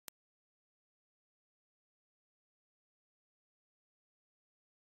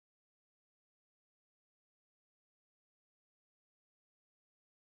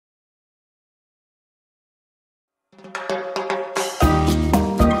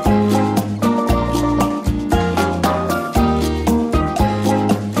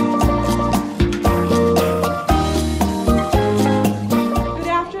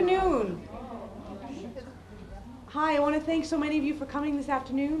coming this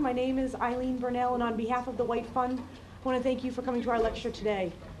afternoon. My name is Eileen Burnell, and on behalf of the White Fund, I want to thank you for coming to our lecture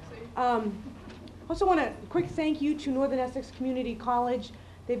today. Also want a quick thank you to Northern Essex Community College.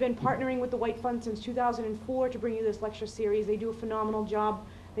 They've been partnering with the White Fund since 2004 to bring you this lecture series. They do a phenomenal job.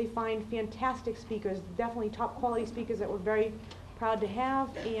 They find fantastic speakers, definitely top quality speakers that we're very proud to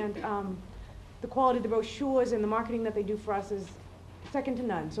have, and the quality of the brochures and the marketing that they do for us is second to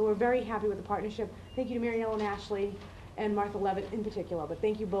none. So we're very happy with the partnership. Thank you to Mary Ellen Ashley and Martha Levitt in particular, but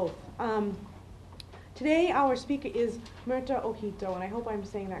thank you both. Today our speaker is Mirta Ojito, and I hope I'm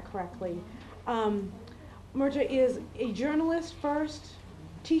saying that correctly. Mirta is a journalist first,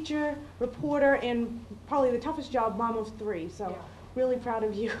 teacher, reporter, and probably the toughest job, mom of three, so really proud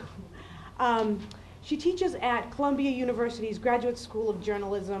of you. She teaches at Columbia University's Graduate School of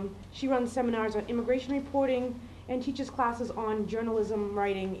Journalism. She runs seminars on immigration reporting and teaches classes on journalism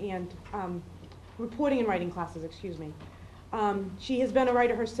writing and reporting and writing classes, excuse me. She has been a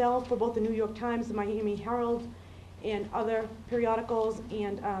writer herself for both the New York Times, the Miami Herald, and other periodicals.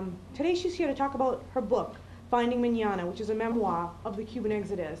 And today she's here to talk about her book, Finding Manana, which is a memoir of the Cuban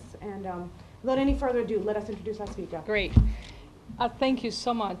exodus. And without any further ado, let us introduce our speaker. Great. Thank you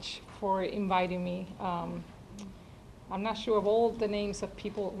so much for inviting me. I'm not sure of all the names of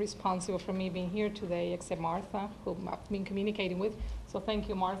people responsible for me being here today, except Martha, whom I've been communicating with. So thank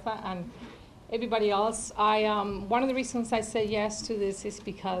you, Martha, and everybody else. One of the reasons I say yes to this is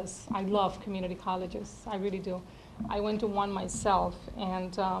because I love community colleges. I really do. I went to one myself,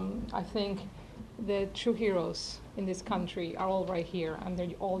 and I think the true heroes in this country are all right here, and they're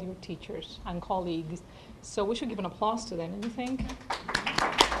all your teachers and colleagues. So we should give an applause to them, don't you think?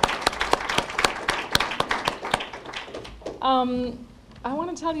 I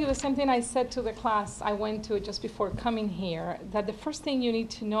want to tell you the same thing I said to the class I went to just before coming here, that the first thing you need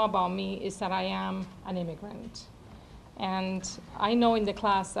to know about me is that I am an immigrant. And I know in the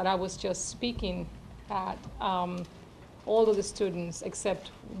class that I was just speaking at all of the students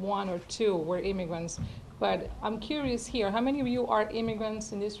except one or two were immigrants. But I'm curious here, how many of you are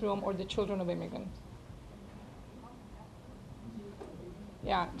immigrants in this room or the children of immigrants?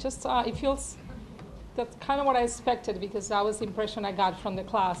 Yeah, just it feels, that's kind of what I expected because that was the impression I got from the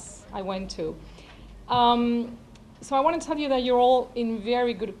class I went to. So I want to tell you that you're all in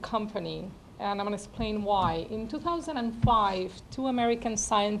very good company, and I'm going to explain why. In 2005, two American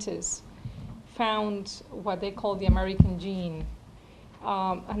scientists found what they call the American gene.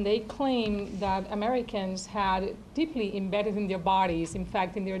 And they claim that Americans had deeply embedded in their bodies, in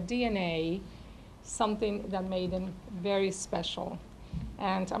fact, in their DNA, something that made them very special.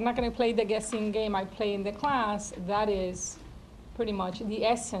 And I'm not going to play the guessing game I play in the class. That is pretty much the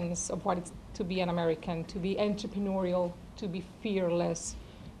essence of what it's to be an American, to be entrepreneurial, to be fearless,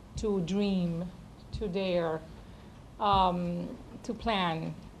 to dream, to dare, to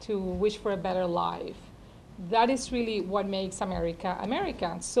plan, to wish for a better life. That is really what makes America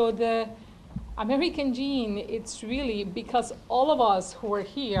America. So the American gene, it's really because all of us who are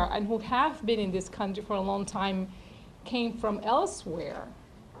here and who have been in this country for a long time came from elsewhere.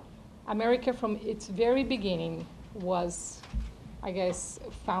 America from its very beginning was, I guess,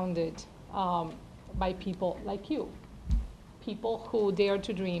 founded by people like you, people who dare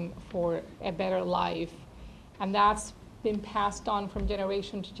to dream for a better life. And that's been passed on from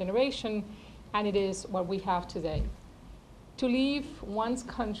generation to generation, and it is what we have today. To leave one's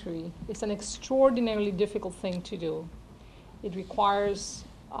country is an extraordinarily difficult thing to do. It requires,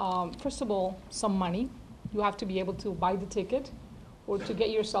 first of all, some money. You have to be able to buy the ticket or to get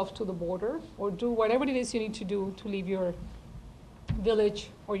yourself to the border or do whatever it is you need to do to leave your village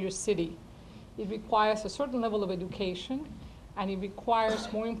or your city. It requires a certain level of education, and it requires,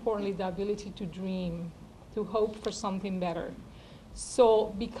 more importantly, the ability to dream, to hope for something better.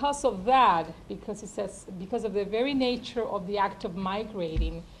 So because of that, because of the very nature of the act of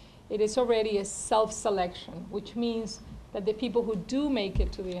migrating, it is already a self-selection, which means that the people who do make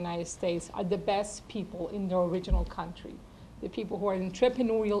it to the United States are the best people in their original country, the people who are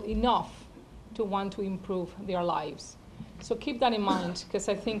entrepreneurial enough to want to improve their lives. So keep that in mind, because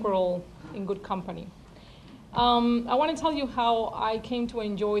I think we're all in good company. I want to tell you how I came to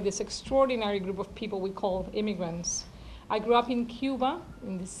enjoy this extraordinary group of people we call immigrants. I grew up in Cuba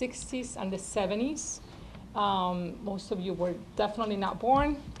in the 60s and the 70s. Most of you were definitely not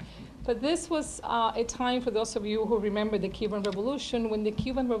born. But this was a time, for those of you who remember the Cuban Revolution, when the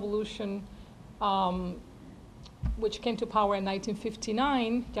Cuban Revolution, which came to power in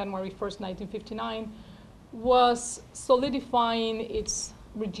 1959, January 1st, 1959, was solidifying its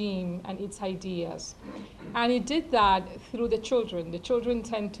regime and its ideas. And it did that through the children. The children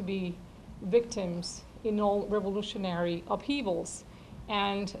tend to be victims in all revolutionary upheavals.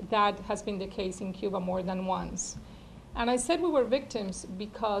 And that has been the case in Cuba more than once. And I said we were victims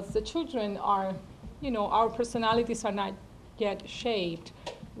because the children are, our personalities are not yet shaped.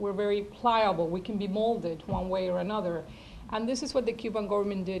 We're very pliable. We can be molded one way or another. And this is what the Cuban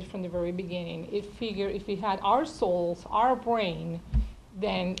government did from the very beginning. It figured if it had our souls, our brain,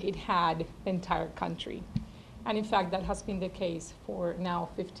 then it had the entire country. And in fact, that has been the case for now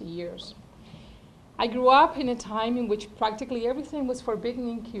 50 years. I grew up in a time in which practically everything was forbidden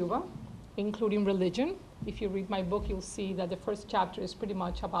in Cuba, including religion. If you read my book, you'll see that the first chapter is pretty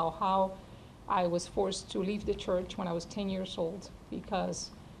much about how I was forced to leave the church when I was 10 years old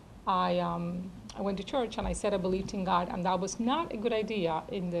because I went to church and I said I believed in God, and that was not a good idea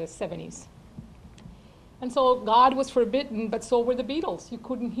in the 70s. And so God was forbidden, but so were the Beatles. You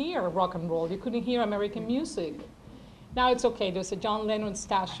couldn't hear rock and roll. You couldn't hear American music. Now it's okay. There's a John Lennon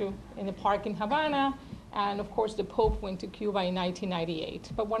statue in the park in Havana, and of course the Pope went to Cuba in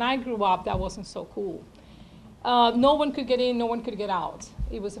 1998. But when I grew up, that wasn't so cool. No one could get in, no one could get out.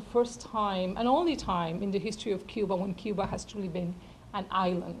 It was the first time and only time in the history of Cuba when Cuba has truly been an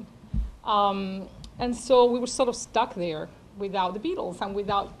island. And so we were sort of stuck there without the Beatles and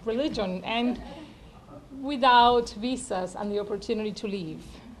without religion and without visas and the opportunity to leave.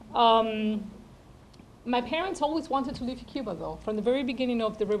 My parents always wanted to leave Cuba, though. From the very beginning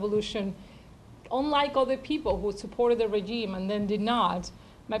of the revolution, unlike other people who supported the regime and then did not,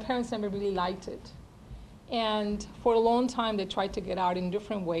 my parents never really liked it. And for a long time, they tried to get out in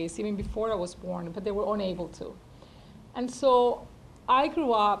different ways, even before I was born, but they were unable to. And so I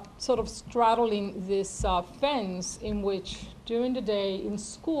grew up sort of straddling this fence in which, during the day in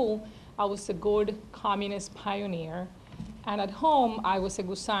school, I was a good communist pioneer, and at home, I was a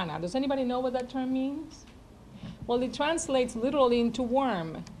gusana. Does anybody know what that term means? Well, it translates literally into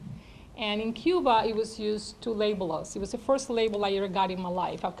worm. And in Cuba, it was used to label us. It was the first label I ever got in my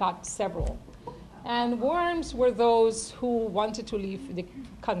life. I've got several. And worms were those who wanted to leave the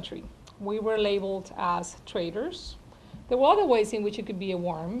country. We were labeled as traitors. There were other ways in which you could be a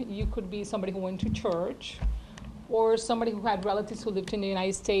worm. You could be somebody who went to church, or somebody who had relatives who lived in the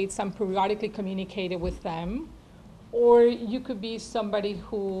United States and periodically communicated with them. Or you could be somebody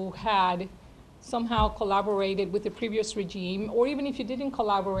who had somehow collaborated with the previous regime, or even if you didn't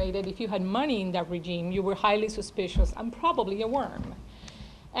collaborate, if you had money in that regime, you were highly suspicious and probably a worm.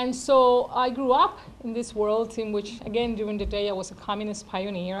 And so I grew up in this world in which, again, during the day I was a communist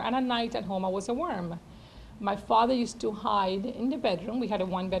pioneer, and at night at home I was a worm. My father used to hide in the bedroom, we had a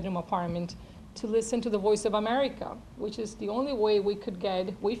one-bedroom apartment, to listen to the Voice of America, which is the only way we could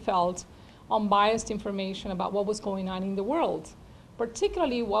get, we felt, unbiased information about what was going on in the world,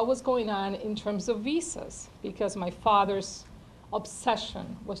 particularly what was going on in terms of visas, because my father's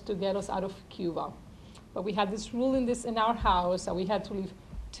obsession was to get us out of Cuba. But we had this rule in our house that we had to leave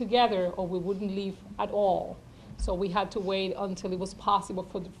together or we wouldn't leave at all. So we had to wait until it was possible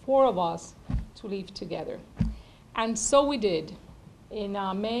for the four of us to leave together. And so we did. In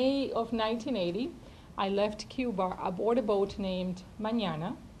May of 1980, I left Cuba aboard a boat named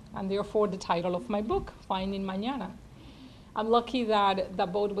Manana, and therefore the title of my book, Finding Manana. I'm lucky that the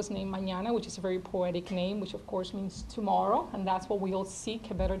boat was named Manana, which is a very poetic name, which of course means tomorrow, and that's what we all seek,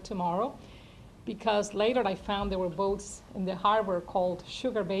 a better tomorrow. Because later I found there were boats in the harbor called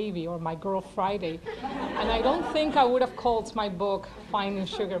Sugar Baby or My Girl Friday. And I don't think I would have called my book Finding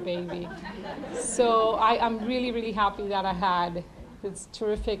Sugar Baby. So I'm really, really happy that I had this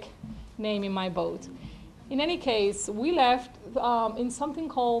terrific name in my boat. In any case, we left in something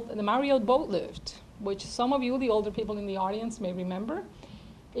called the Mariel Boat Lift, which some of you, the older people in the audience, may remember.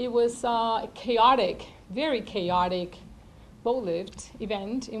 It was a chaotic, very chaotic boat lift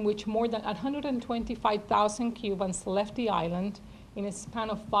event in which more than 125,000 Cubans left the island in a span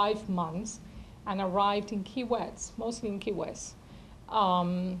of 5 months and arrived in Key West, mostly in Key West.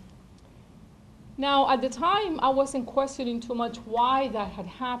 Now, at the time, I wasn't questioning too much why that had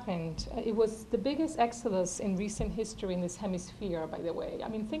happened. It was the biggest exodus in recent history in this hemisphere, by the way. I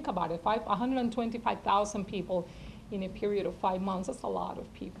mean, think about it, 125,000 people in a period of 5 months, that's a lot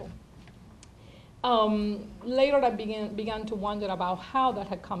of people. Later, I began to wonder about how that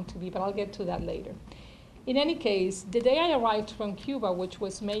had come to be, but I'll get to that later. In any case, the day I arrived from Cuba, which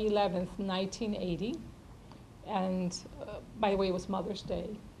was May 11th, 1980, and by the way, it was Mother's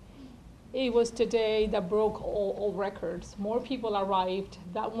Day, it was the day that broke all records. More people arrived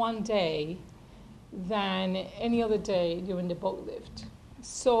that one day than any other day during the boat lift.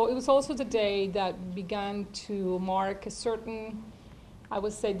 So it was also the day that began to mark a certain I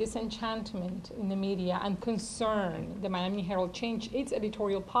would say, disenchantment in the media and concern. The Miami Herald changed its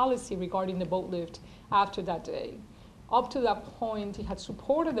editorial policy regarding the boat lift after that day. Up to that point, it had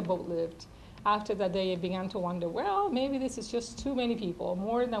supported the boat lift. After that day, it began to wonder, well, maybe this is just too many people,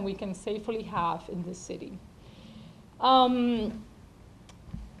 more than we can safely have in this city. I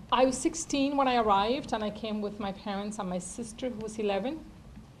was 16 when I arrived, and I came with my parents and my sister, who was 11.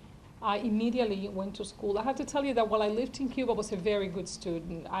 I immediately went to school. I have to tell you that while I lived in Cuba, I was a very good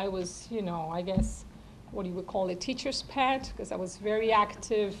student. I was, I guess, what you would call a teacher's pet, because I was very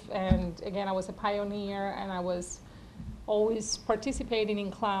active, and again, I was a pioneer, and I was always participating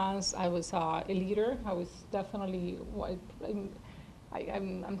in class. I was a leader. I was definitely,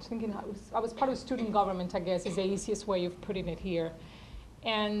 I'm thinking, I was part of student government, I guess, is the easiest way of putting it here.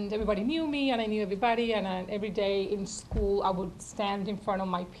 And everybody knew me, and I knew everybody, and every day in school, I would stand in front of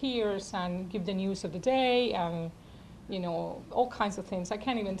my peers and give the news of the day, and all kinds of things. I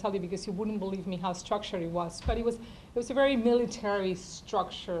can't even tell you because you wouldn't believe me how structured it was. But it was a very military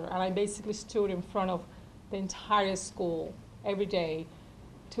structure, and I basically stood in front of the entire school every day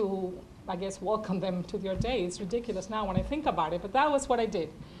to, I guess, welcome them to their day. It's ridiculous now when I think about it, but that was what I did.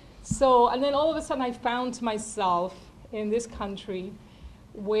 So, and then all of a sudden, I found myself in this country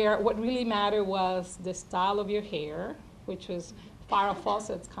where what really mattered was the style of your hair, which was Farrah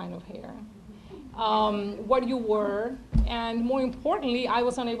Fawcett's kind of hair, what you were, and more importantly, I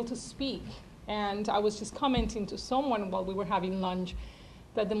was unable to speak. And I was just commenting to someone while we were having lunch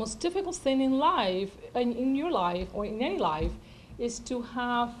that the most difficult thing in life, in your life or in any life, is to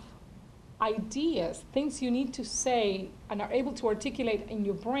have ideas, things you need to say and are able to articulate in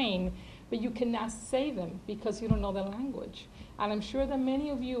your brain, but you cannot say them because you don't know the language. And I'm sure that many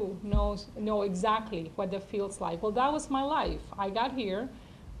of you know exactly what that feels like. Well, that was my life. I got here,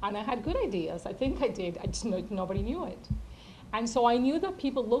 and I had good ideas. I think I did. I just nobody knew it. And so I knew that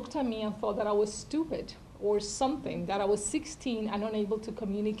people looked at me and thought that I was stupid or something, that I was 16 and unable to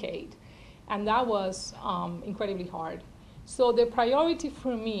communicate. And that was incredibly hard. So the priority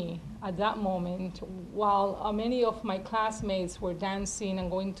for me at that moment, while many of my classmates were dancing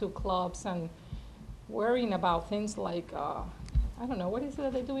and going to clubs and worrying about things like, I don't know, what is it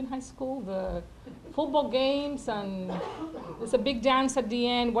that they do in high school? The football games, and there's a big dance at the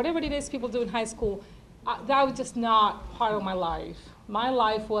end, whatever it is people do in high school, that was just not part of my life. My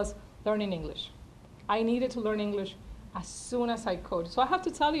life was learning English. I needed to learn English as soon as I could. So I have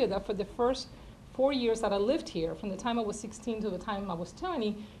to tell you that for the first 4 years that I lived here, from the time I was 16 to the time I was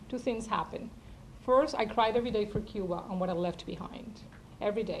 20, two things happened. First, I cried every day for Cuba and what I left behind,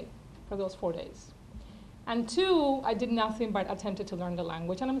 every day for those 4 days. And two, I did nothing but attempted to learn the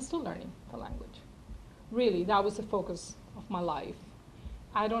language, and I'm still learning the language. Really, that was the focus of my life.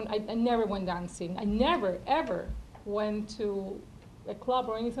 I never went dancing. I never, ever went to a club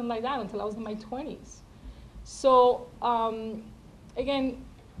or anything like that until I was in my 20s. So, again,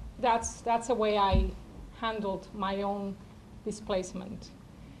 that's the way I handled my own displacement.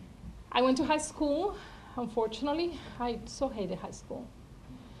 I went to high school, unfortunately. I so hated high school.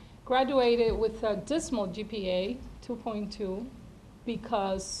 Graduated with a dismal GPA, 2.2,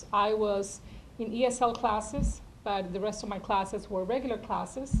 because I was in ESL classes, but the rest of my classes were regular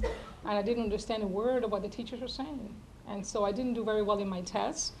classes, and I didn't understand a word of what the teachers were saying. And so I didn't do very well in my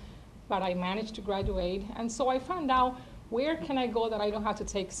tests, but I managed to graduate. And so I found out, where can I go that I don't have to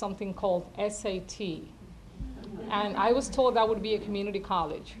take something called SAT? And I was told that would be a community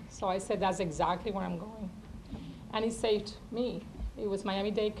college. So I said, that's exactly where I'm going. And it saved me. It was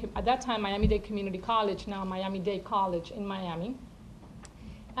Miami-Dade, at that time, Miami-Dade Community College, now Miami-Dade College in Miami.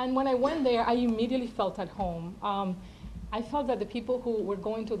 And when I went there, I immediately felt at home. I felt that the people who were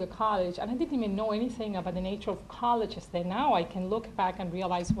going to the college, and I didn't even know anything about the nature of colleges then. Now I can look back and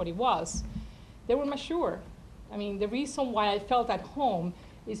realize what it was. They were mature. I mean, the reason why I felt at home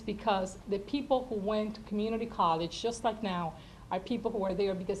is because the people who went to community college, just like now, are people who are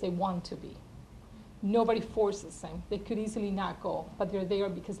there because they want to be. Nobody forces them. They could easily not go, but they're there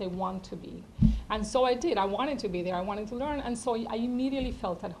because they want to be. And so I did. I wanted to be there. I wanted to learn, and so I immediately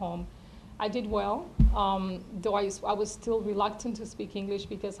felt at home. I did well, though I was still reluctant to speak English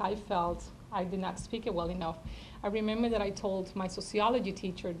because I felt I did not speak it well enough. I remember that I told my sociology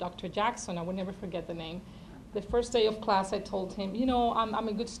teacher, Dr. Jackson, I will never forget the name, the first day of class I told him, I'm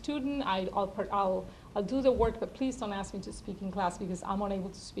a good student, I'll do the work, but please don't ask me to speak in class because I'm unable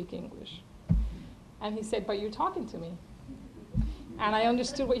to speak English. And he said, but you're talking to me. And I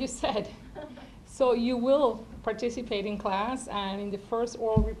understood what you said. So you will participate in class, and in the first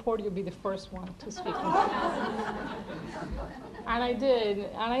oral report, you'll be the first one to speak in class. And I did.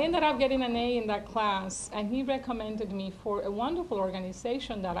 And I ended up getting an A in that class. And he recommended me for a wonderful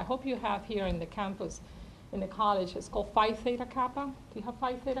organization that I hope you have here in the campus, in the college. It's called Phi Theta Kappa. Do you have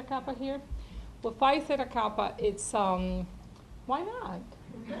Phi Theta Kappa here? Well, Phi Theta Kappa, it's, why not?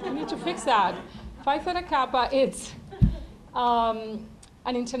 I need to fix that. Phi Theta Kappa, it's an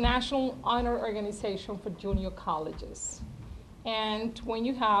international honor organization for junior colleges. And when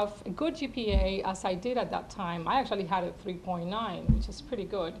you have a good GPA, as I did at that time, I actually had a 3.9, which is pretty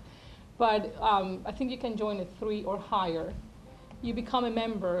good. But I think you can join a 3 or higher. You become a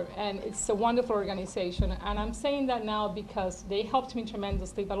member, and it's a wonderful organization. And I'm saying that now because they helped me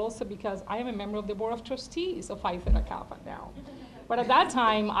tremendously, but also because I am a member of the Board of Trustees of Phi Theta Kappa now. But at that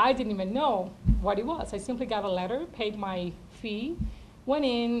time, I didn't even know what it was. I simply got a letter, paid my fee, went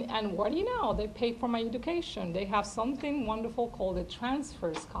in, and what do you know? They paid for my education. They have something wonderful called a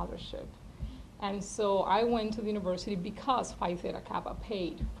transfer scholarship. And so I went to the university because Phi Theta Kappa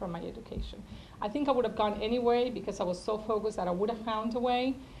paid for my education. I think I would have gone anyway because I was so focused that I would have found a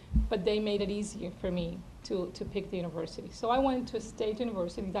way, but they made it easier for me to pick the university. So I went to a state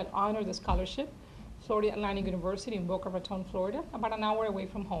university that honored the scholarship, Florida Atlantic University in Boca Raton, Florida, about an hour away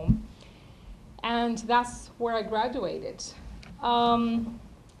from home. And that's where I graduated. And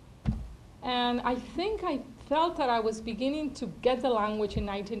I think I felt that I was beginning to get the language in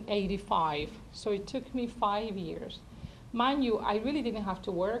 1985. So it took me 5 years. Mind you, I really didn't have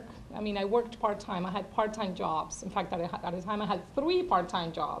to work. I mean, I worked part-time. I had part-time jobs. In fact, at the time, I had 3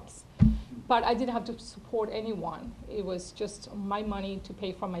 part-time jobs. But I didn't have to support anyone. It was just my money to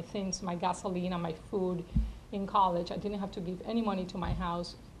pay for my things, my gasoline and my food in college. I didn't have to give any money to my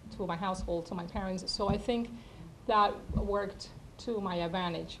house, to my household, to my parents. So I think that worked to my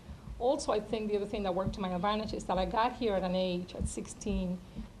advantage. Also, I think the other thing that worked to my advantage is that I got here at an age, at 16,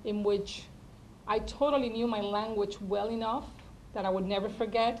 in which I totally knew my language well enough that I would never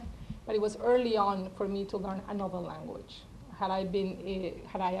forget, but it was early on for me to learn another language. Had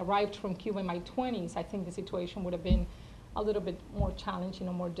I arrived from Cuba in my 20s, I think the situation would have been a little bit more challenging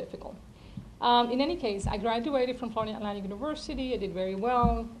or more difficult. In any case, I graduated from Florida Atlantic University. I did very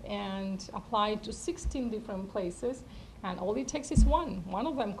well and applied to 16 different places. And all it takes is one. One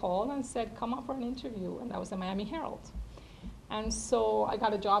of them called and said, come up for an interview. And that was the Miami Herald. And so I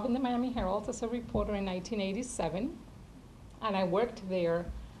got a job in the Miami Herald as a reporter in 1987. And I worked there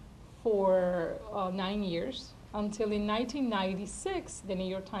for 9 years until in 1996, the New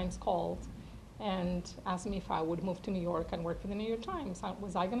York Times called and asked me if I would move to New York and work for the New York Times.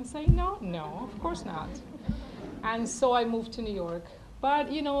 Was I going to say no? No, of course not. And so I moved to New York.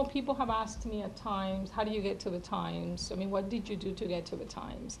 But, you know, people have asked me at times, how do you get to the Times? I mean, what did you do to get to the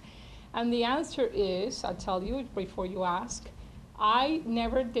Times? And the answer is, I'll tell you before you ask, I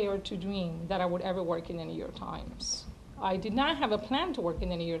never dared to dream that I would ever work in the New York Times. I did not have a plan to work in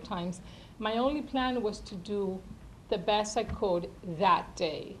the New York Times. My only plan was to do the best I could that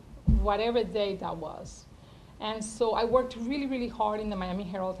day, whatever day that was. And so I worked really, really hard in the Miami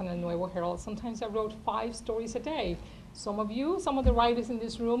Herald and the Nuevo Herald. Sometimes I wrote 5 stories a day. Some of the writers in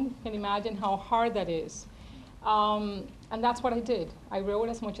this room can imagine how hard that is. And that's what I did. I wrote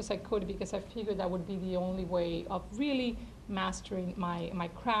as much as I could because I figured that would be the only way of really mastering my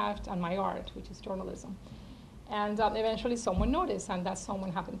craft and my art, which is journalism. And eventually someone noticed, and that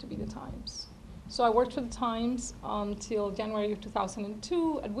someone happened to be the Times. So I worked for the Times until January of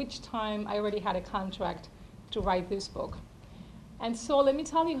 2002, at which time I already had a contract to write this book. And so let me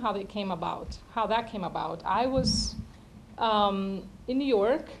tell you how that came about. I was in New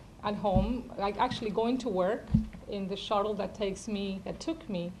York at home, like actually going to work in the shuttle that took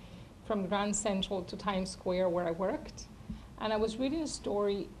me from Grand Central to Times Square where I worked. And I was reading a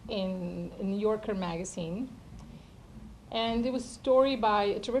story in New Yorker magazine. And it was a story by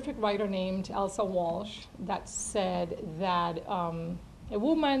a terrific writer named Elsa Walsh that said that a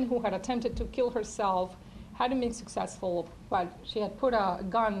woman who had attempted to kill herself hadn't been successful, but she had put a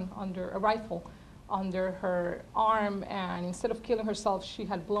rifle under her arm, and instead of killing herself, she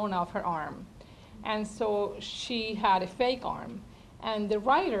had blown off her arm. And so she had a fake arm. And the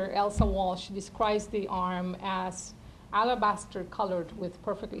writer, Elsa Walsh, describes the arm as alabaster colored with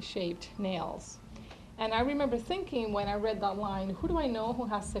perfectly shaped nails. And I remember thinking when I read that line, who do I know who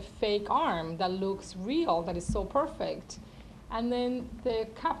has a fake arm that looks real, that is so perfect? And then the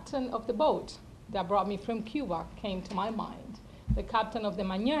captain of the boat that brought me from Cuba came to my mind. The captain of the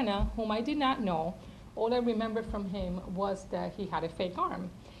Manana, whom I did not know. All I remember from him was that he had a fake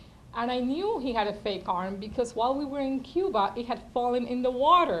arm. And I knew he had a fake arm because while we were in Cuba, it had fallen in the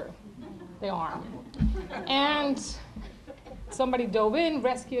water, the arm. And somebody dove in,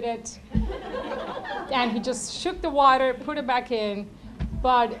 rescued it. And he just shook the water, put it back in.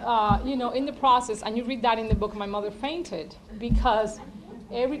 But, in the process, and you read that in the book, my mother fainted because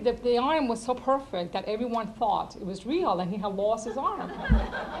the arm was so perfect that everyone thought it was real and he had lost his arm.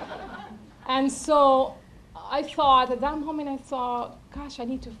 And so I thought, at that moment, I thought, gosh, I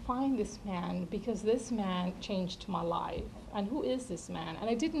need to find this man because this man changed my life. And who is this man? And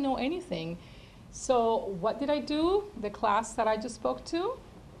I didn't know anything. So what did I do? The class that I just spoke to,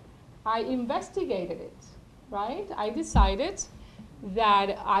 I investigated it, right? I decided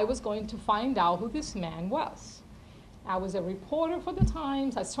that I was going to find out who this man was. I was a reporter for the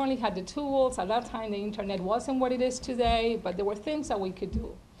Times. I certainly had the tools. At that time, the internet wasn't what it is today, but there were things that we could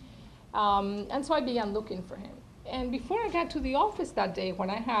do. And so I began looking for him. And before I got to the office that day, when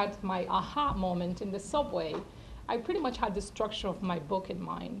I had my aha moment in the subway, I pretty much had the structure of my book in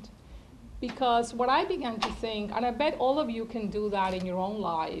mind. Because what I began to think, and I bet all of you can do that in your own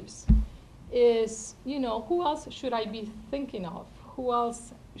lives, is, who else should I be thinking of? Who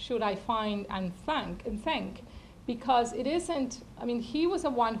else should I find and thank? Because it isn't, he was the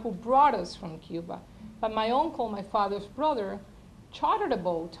one who brought us from Cuba. But my uncle, my father's brother, chartered a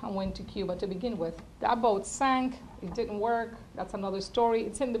boat and went to Cuba to begin with. That boat sank, it didn't work, that's another story,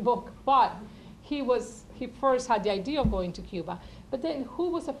 it's in the book. But he first had the idea of going to Cuba. But then who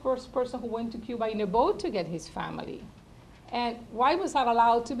was the first person who went to Cuba in a boat to get his family? And why was that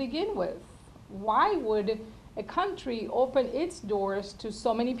allowed to begin with? Why would a country open its doors to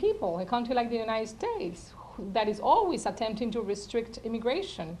so many people, a country like the United States, that is always attempting to restrict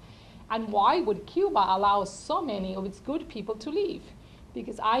immigration? And why would Cuba allow so many of its good people to leave?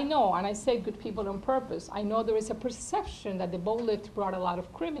 Because I know, and I say good people on purpose, I know there is a perception that the boat lift brought a lot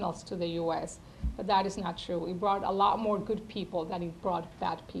of criminals to the US, but that is not true. It brought a lot more good people than it brought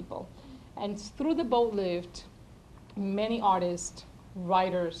bad people. And through the boat lift, many artists,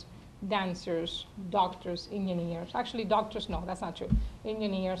 writers, dancers, doctors, engineers, actually doctors, no, that's not true,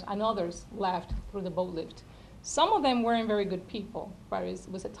 engineers and others left through the boat lift. Some of them weren't very good people, but it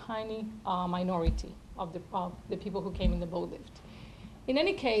was a tiny minority of the people who came in the boat lift. In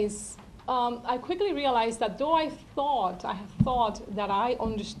any case, I quickly realized that though I had thought that I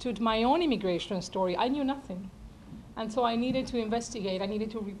understood my own immigration story, I knew nothing. And so I needed to investigate, I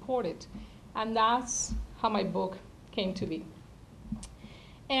needed to report it. And that's how my book came to be.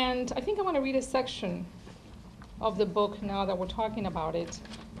 And I think I want to read a section of the book now that we're talking about it.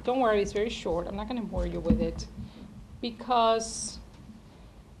 Don't worry, it's very short. I'm not going to bore you with it. Because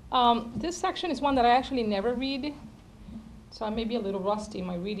this section is one that I actually never read. So I may be a little rusty in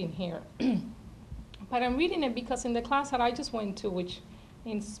my reading here. But I'm reading it because in the class that I just went to, which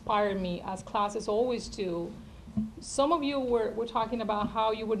inspired me, as classes always do, some of you were talking about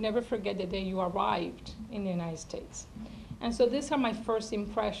how you would never forget the day you arrived in the United States. And so these are my first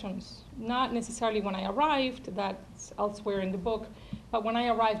impressions, not necessarily when I arrived, that's elsewhere in the book, but when I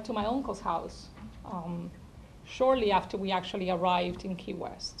arrived to my uncle's house, shortly after we actually arrived in Key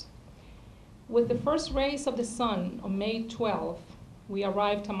West. With the first rays of the sun on May 12th, we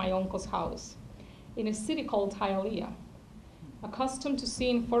arrived at my uncle's house in a city called Hialeah. Accustomed to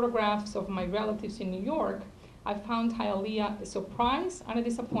seeing photographs of my relatives in New York, I found Hialeah a surprise and a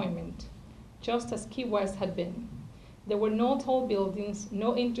disappointment, just as Key West had been. There were no tall buildings,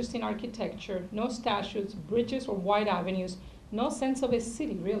 no interesting architecture, no statues, bridges, or wide avenues, no sense of a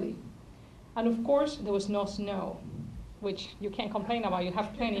city, really. And of course, there was no snow, which you can't complain about, you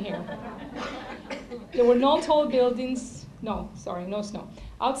have plenty here. There were no tall buildings, no snow.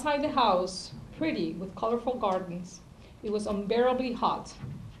 Outside the house, pretty, with colorful gardens. It was unbearably hot.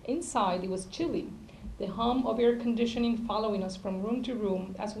 Inside, it was chilly, the hum of air conditioning following us from room to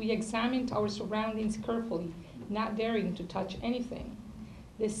room as we examined our surroundings carefully, not daring to touch anything.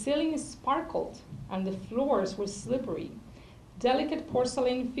 The ceiling sparkled, and the floors were slippery. Delicate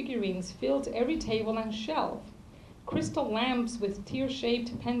porcelain figurines filled every table and shelf. Crystal lamps with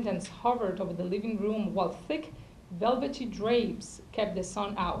tear-shaped pendants hovered over the living room, while thick, velvety drapes kept the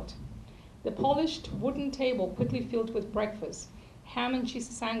sun out. The polished wooden table quickly filled with breakfast, ham and cheese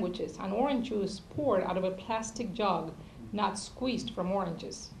sandwiches, and orange juice poured out of a plastic jug, not squeezed from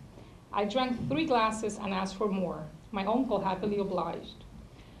oranges. I drank 3 glasses and asked for more. My uncle happily obliged.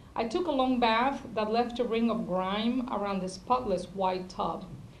 I took a long bath that left a ring of grime around the spotless white tub.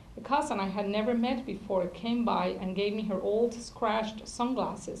 A cousin I had never met before came by and gave me her old scratched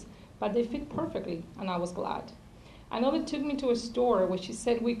sunglasses, but they fit perfectly, and I was glad. Another took me to a store where she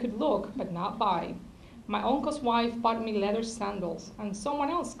said we could look but not buy. My uncle's wife bought me leather sandals, and someone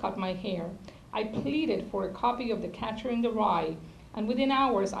else cut my hair. I pleaded for a copy of The Catcher in the Rye, and within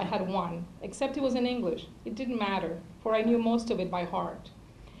hours I had one, except it was in English. It didn't matter, for I knew most of it by heart.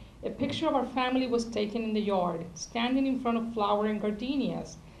 A picture of our family was taken in the yard, standing in front of flowering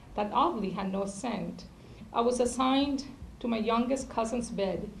gardenias that oddly had no scent. I was assigned to my youngest cousin's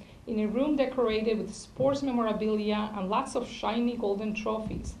bed in a room decorated with sports memorabilia and lots of shiny golden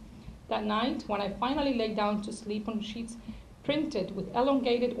trophies. That night, when I finally lay down to sleep on sheets printed with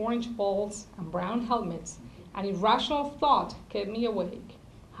elongated orange balls and brown helmets, an irrational thought kept me awake: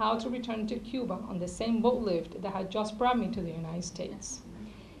 how to return to Cuba on the same boat lift that had just brought me to the United States.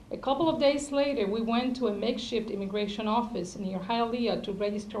 A couple of days later, we went to a makeshift immigration office near Hialeah to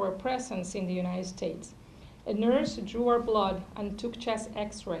register our presence in the United States. A nurse drew our blood and took chest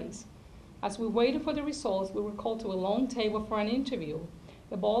x-rays. As we waited for the results, we were called to a long table for an interview.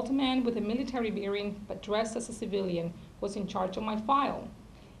 A bald man with a military bearing, but dressed as a civilian, was in charge of my file.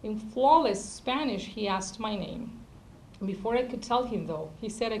 In flawless Spanish, he asked my name. Before I could tell him, though, he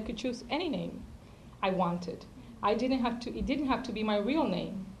said I could choose any name I wanted. It didn't have to be my real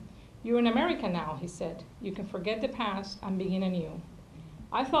name. "You're in America now," he said. "You can forget the past and begin anew."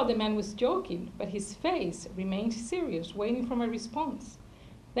 I thought the man was joking, but his face remained serious, waiting for my response.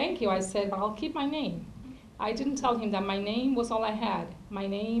 "Thank you," I said, "but I'll keep my name." I didn't tell him that my name was all I had, my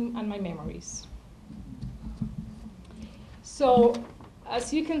name and my memories. So,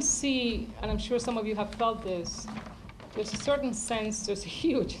 as you can see, and I'm sure some of you have felt this, there's a certain sense, there's a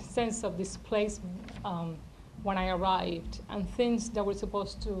huge sense of displacement when I arrived, and things that were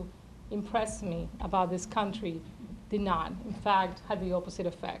supposed to impress me about this country did not. In fact, had the opposite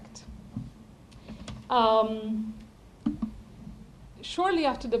effect. Shortly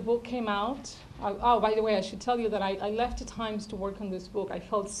after the book came out, by the way, I should tell you that I left the Times to work on this book. I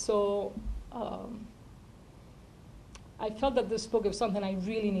felt so, I felt that this book was something I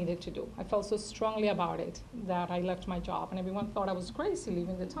really needed to do. I felt so strongly about it that I left my job, and everyone thought I was crazy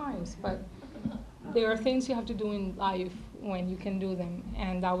leaving the Times, but there are things you have to do in life when you can do them,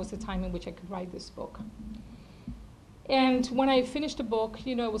 and that was the time in which I could write this book. And when I finished the book,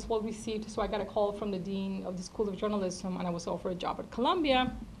 you know, it was well received, so I got a call from the dean of the School of Journalism, and I was offered a job at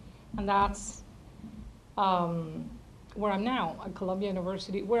Columbia, and that's where I'm now, at Columbia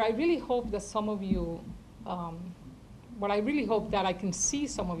University, where I really hope that some of you, I really hope that I can see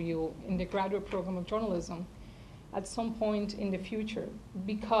some of you in the graduate program of journalism at some point in the future,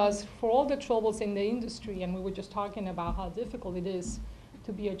 because for all the troubles in the industry, and we were just talking about how difficult it is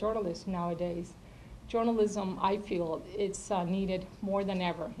to be a journalist nowadays, journalism, I feel, it's needed more than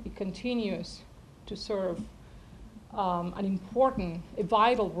ever. It continues to serve an important, a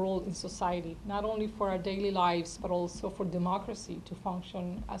vital role in society, not only for our daily lives, but also for democracy to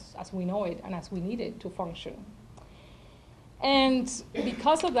function as we know it and as we need it to function. And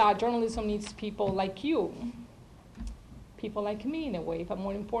because of that, journalism needs people like you, people like me in a way, but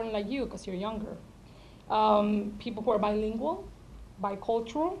more important like you because you're younger. People who are bilingual,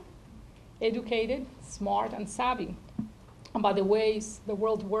 bicultural, educated, smart, and savvy about the ways the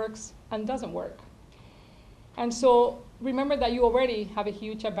world works and doesn't work. And so remember that you already have a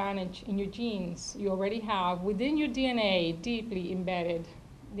huge advantage in your genes. You already have within your DNA deeply embedded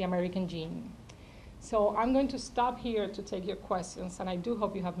the American gene. So I'm going to stop here to take your questions, and I do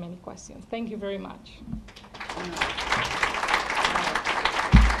hope you have many questions. Thank you very much.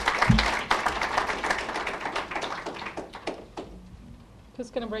 Who's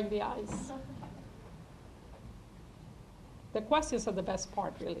going to break the ice? The questions are the best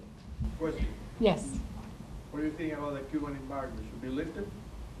part, really. Question. Yes. What do you think about the Cuban embargo? Should be lifted?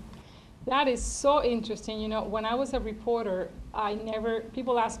 That is so interesting. You know, when I was a reporter,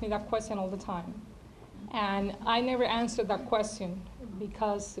 people ask me that question all the time. And I never answered that question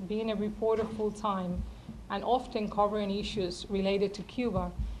because being a reporter full-time and often covering issues related to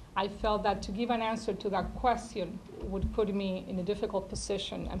Cuba, I felt that to give an answer to that question would put me in a difficult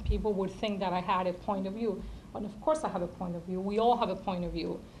position, and people would think that I had a point of view. And of course I have a point of view. We all have a point of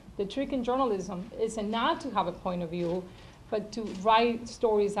view. The trick in journalism is not to have a point of view, but to write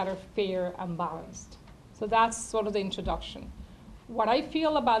stories that are fair and balanced. So that's sort of the introduction. What I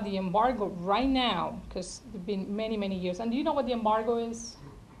feel about the embargo right now, because there have been many, many years, and do you know what the embargo is?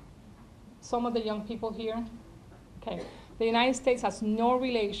 Some of the young people here? Okay. The United States has no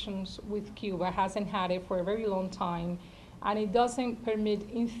relations with Cuba, hasn't had it for a very long time, and it doesn't permit,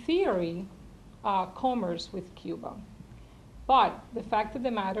 in theory, commerce with Cuba. But the fact of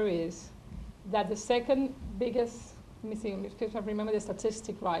the matter is that the second biggest, let me see if I remember the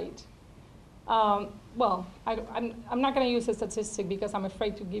statistic right. Well, I'm not going to use a statistic because I'm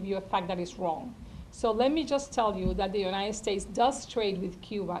afraid to give you a fact that is wrong. So let me just tell you that the United States does trade with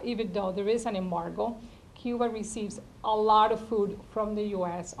Cuba, even though there is an embargo. Cuba receives a lot of food from the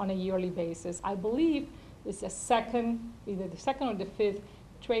US on a yearly basis. I believe it's either the second or the fifth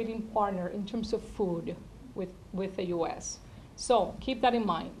trading partner in terms of food with the US. So keep that in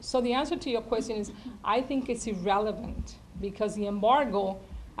mind. So the answer to your question is, I think it's irrelevant because the embargo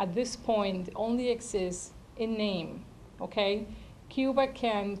at this point only exists in name, okay? Cuba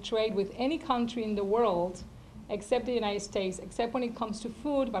can trade with any country in the world except the United States, except when it comes to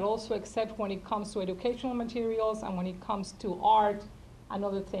food, but also except when it comes to educational materials and when it comes to art and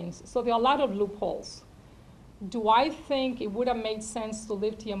other things. So there are a lot of loopholes. Do I think it would have made sense to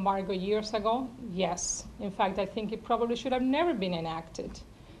lift the embargo years ago? Yes. In fact, I think it probably should have never been enacted.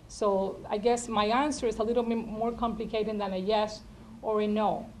 So I guess my answer is a little bit more complicated than a yes or a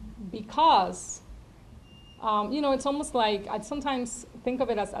no. Because, it's almost like, I sometimes think of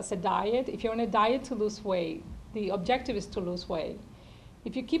it as a diet. If you're on a diet to lose weight, the objective is to lose weight.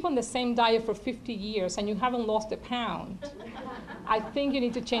 If you keep on the same diet for 50 years and you haven't lost a pound, I think you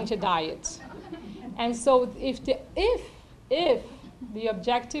need to change a diet. And so if the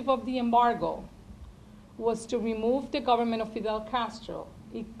objective of the embargo was to remove the government of Fidel Castro,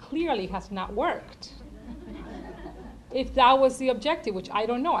 it clearly has not worked. If that was the objective, which I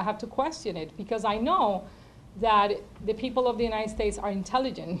don't know, I have to question it, because I know that the people of the United States are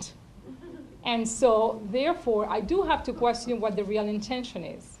intelligent. And so, therefore, I do have to question what the real intention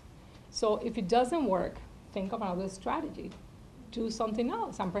is. So if it doesn't work, think of another strategy. Do something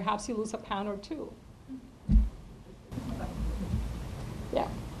else, and perhaps you lose a pound or two. Yeah.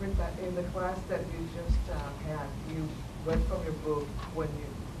 Rita, in the class that you just had, you read from your book when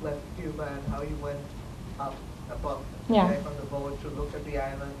you left Cuba and how you went up above from the boat to look at the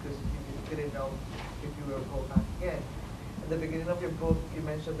island because you didn't know if you were going back again. At the beginning of your book, you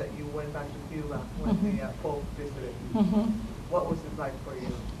mentioned that you went back to Cuba when the Pope visited. What was it like for you?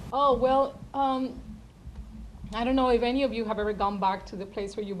 Oh, well, I don't know if any of you have ever gone back to the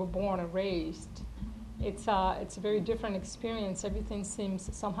place where you were born or raised. It's a very different experience. Everything seems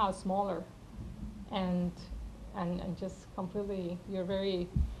somehow smaller and just completely, you're very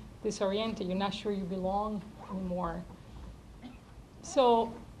disoriented. You're not sure you belong anymore.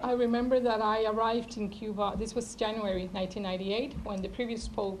 So I remember that I arrived in Cuba. This was January 1998 when the previous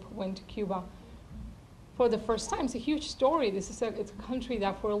Pope went to Cuba for the first time. It's a huge story. It's a country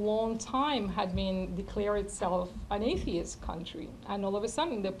that for a long time had been declared itself an atheist country. And all of a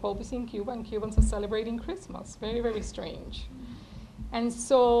sudden, the Pope is in Cuba and Cubans are celebrating Christmas. Very, very strange. And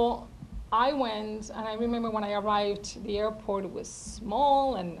so I went, and I remember when I arrived, the airport was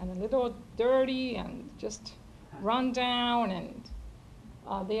small and a little dirty and just run down. And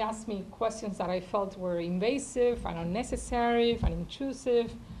they asked me questions that I felt were invasive and unnecessary and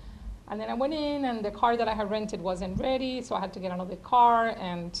intrusive. And then I went in, and the car that I had rented wasn't ready, so I had to get another car,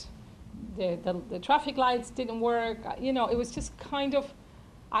 and the traffic lights didn't work. It was just kind of,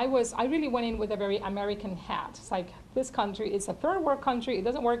 I really went in with a very American hat. It's like, this country is a third world country, it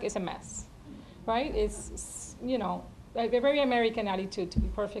doesn't work, it's a mess, right? It's a very American attitude, to be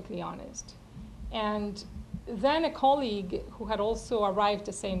perfectly honest. And then a colleague who had also arrived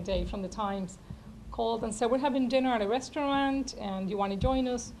the same day from the Times called and said, we're having dinner at a restaurant, and you want to join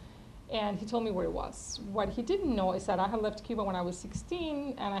us? And he told me where it was. What he didn't know is that I had left Cuba when I was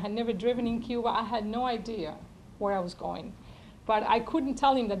 16, and I had never driven in Cuba. I had no idea where I was going. But I couldn't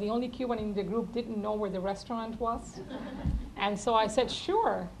tell him that the only Cuban in the group didn't know where the restaurant was. And so I said,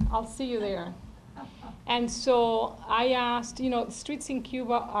 sure, I'll see you there. And so I asked, streets in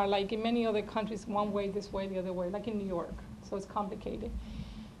Cuba are like in many other countries, one way, this way, the other way, like in New York. So it's complicated.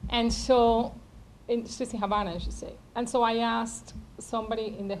 And so, streets in Havana, I should say. And so I asked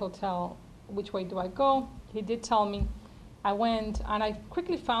somebody in the hotel, which way do I go? He did tell me. I went, and I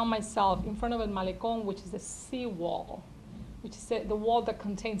quickly found myself in front of El Malecón, which is a sea wall, which is the wall that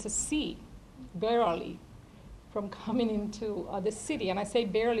contains a sea, barely, from coming into the city. And I say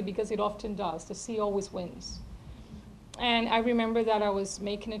barely because it often does. The sea always wins. And I remember that I was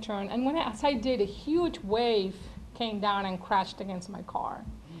making a turn, and as I did, a huge wave came down and crashed against my car.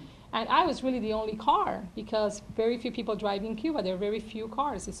 And I was really the only car, because very few people drive in Cuba. There are very few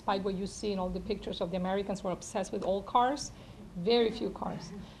cars, despite what you see in all the pictures of the Americans who are obsessed with old cars. Very few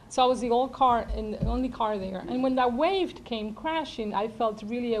cars. So I was the only car there. And when that wave came crashing, I felt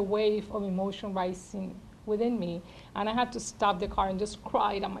really a wave of emotion rising within me. And I had to stop the car and just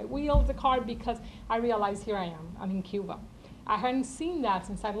cried on my wheel of the car, because I realized, here I am, I'm in Cuba. I hadn't seen that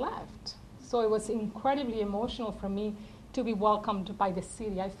since I left. So it was incredibly emotional for me to be welcomed by the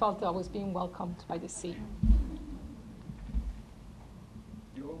city. I felt that I was being welcomed by the sea.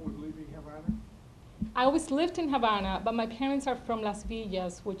 You always live in Havana? I always lived in Havana, but my parents are from Las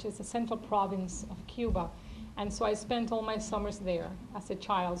Villas, which is a central province of Cuba. And so I spent all my summers there as a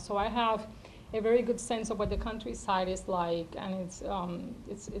child. So I have a very good sense of what the countryside is like, and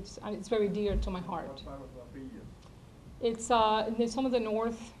it's very dear to my heart. What part of La Villa? It's in some of the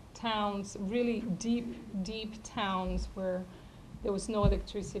north towns, really deep towns where there was no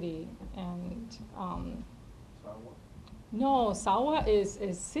electricity, and Sawa? no, Sawa is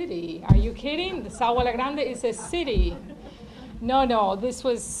a city. Are you kidding? The Sawa La Grande is a city. No, this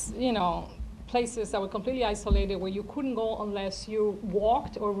was, places that were completely isolated where you couldn't go unless you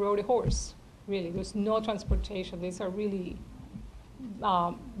walked or rode a horse. Really, there's no transportation. These are really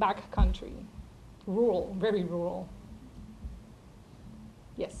back country, rural, very rural.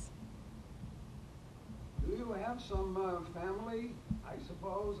 Yes. Do you have some family, I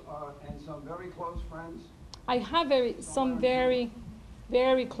suppose, and some very close friends? I have some very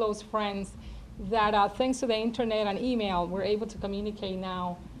close friends that, thanks to the internet and email, we're able to communicate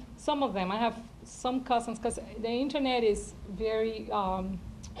now. Some of them, I have some cousins, because the internet is very,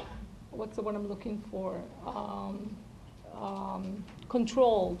 what's the word I'm looking for?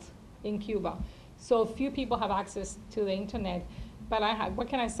 Controlled in Cuba. So few people have access to the internet. But what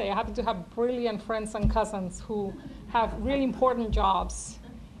can I say? I happen to have brilliant friends and cousins who have really important jobs,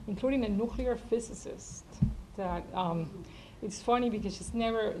 including a nuclear physicist. That it's funny because she's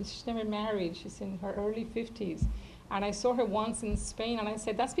never married. She's in her early 50s, and I saw her once in Spain, and I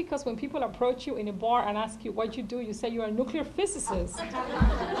said, that's because when people approach you in a bar and ask you what you do, you say you're a nuclear physicist.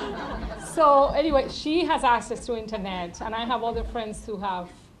 So anyway, she has access to internet, and I have other friends who have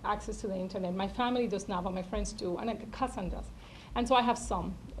access to the internet. My family does not, but my friends do, and a cousin does. And so I have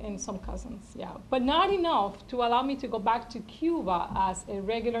some cousins, yeah. But not enough to allow me to go back to Cuba as a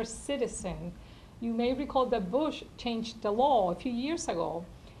regular citizen. You may recall that Bush changed the law a few years ago.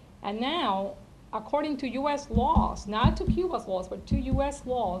 And now, according to US laws, not to Cuba's laws, but to US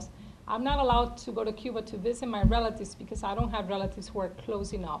laws, I'm not allowed to go to Cuba to visit my relatives because I don't have relatives who are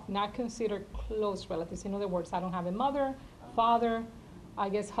close enough, not considered close relatives. In other words, I don't have a mother, father, I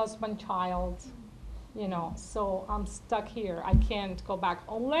guess husband, child, so I'm stuck here. I can't go back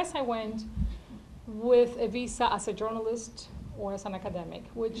unless I went with a visa as a journalist or as an academic,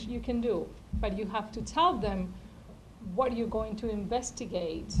 which you can do, but you have to tell them what you're going to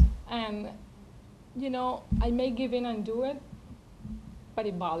investigate. And, I may give in and do it, but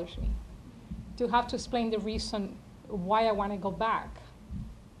it bothers me. To have to explain the reason why I want to go back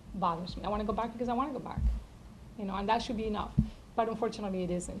bothers me. I want to go back because I want to go back, and that should be enough. But unfortunately,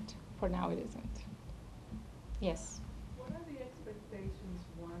 it isn't. For now, it isn't. Yes. What are the expectations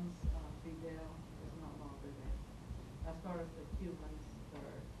once Fidel is no longer there, as far as the Cubans that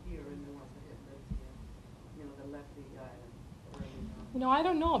are here and the ones that have lived here, that left the island early on? I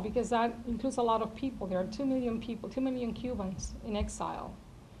don't know, because that includes a lot of people. There are 2 million people, 2 million Cubans in exile.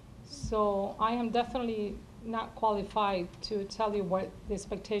 So I am definitely not qualified to tell you what the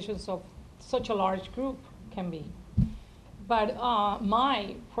expectations of such a large group can be. But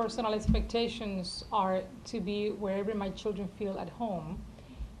my personal expectations are to be wherever my children feel at home.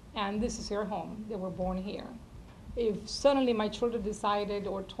 And this is their home. They were born here. If suddenly my children decided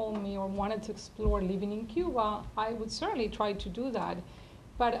or told me or wanted to explore living in Cuba, I would certainly try to do that.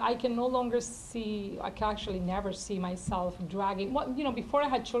 But I can no longer I can actually never see myself dragging. Before I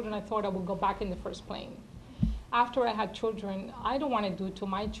had children, I thought I would go back in the first plane. After I had children, I don't want to do to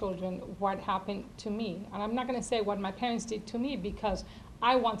my children what happened to me. And I'm not going to say what my parents did to me because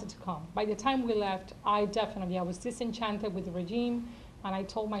I wanted to come. By the time we left, I was disenchanted with the regime, and I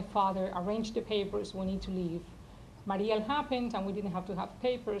told my father, arrange the papers, we need to leave. Mariel happened, and we didn't have to have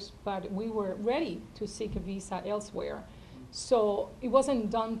papers, but we were ready to seek a visa elsewhere. So it wasn't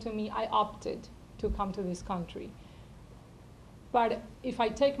done to me. I opted to come to this country. But if I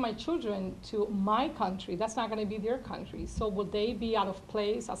take my children to my country, that's not going to be their country. So will they be out of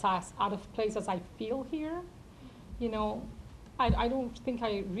place as I feel here? I don't think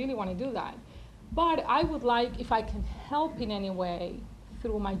I really want to do that. But I would like, if I can help in any way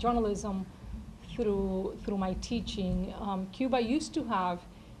through my journalism, through my teaching. Cuba used to have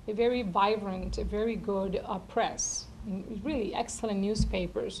a very vibrant, a very good press, really excellent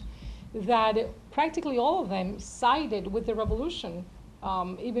newspapers that practically all of them sided with the revolution,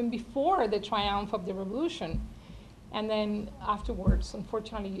 even before the triumph of the revolution. And then afterwards,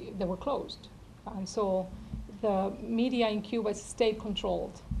 unfortunately, they were closed. And so the media in Cuba is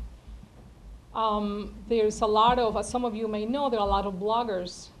state-controlled. There's a lot of, as some of you may know, there are a lot of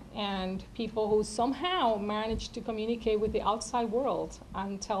bloggers and people who somehow manage to communicate with the outside world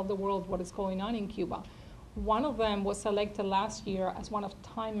and tell the world what is going on in Cuba. One of them was selected last year as one of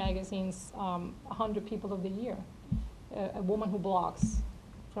Time Magazine's 100 People of the Year, a woman who blogs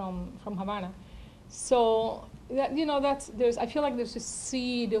from Havana. So that, I feel like there's a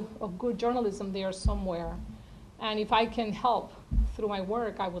seed of good journalism there somewhere. And if I can help through my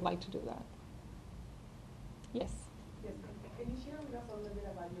work, I would like to do that. Yes? Yes, can you share with us a little bit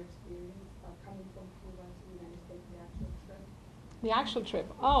about your experience coming from Cuba to the United States, the actual trip? The actual trip.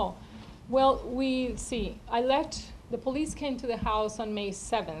 Oh, well, I left, the police came to the house on May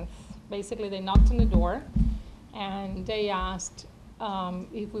 7th. Basically, they knocked on the door, and they asked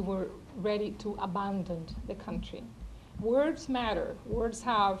if we were ready to abandon the country. Words matter. Words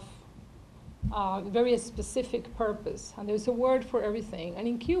have very specific purpose, and there's a word for everything. And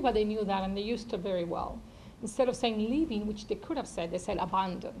in Cuba, they knew that, and they used it very well. Instead of saying leaving, which they could have said, they said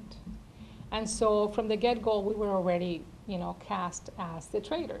abandoned. And so from the get-go, we were already, cast as the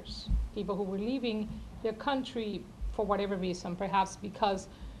traitors, people who were leaving their country for whatever reason, perhaps because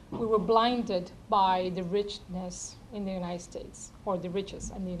we were blinded by the richness in the United States, or the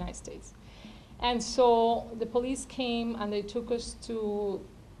riches in the United States. And so the police came and they took us to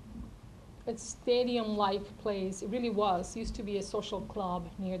a stadium-like place. It really was. It used to be a social club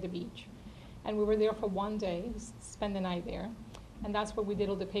near the beach. And we were there for one day, spent the night there. And that's where we did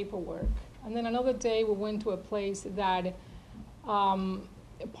all the paperwork. And then another day we went to a place that,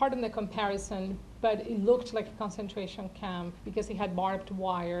 pardon the comparison, but it looked like a concentration camp because it had barbed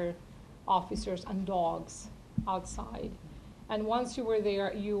wire officers and dogs outside. And once you were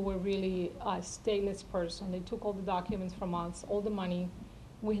there, you were really a stateless person. They took all the documents from us, all the money.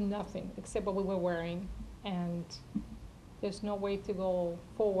 We had nothing except what we were wearing. And there's no way to go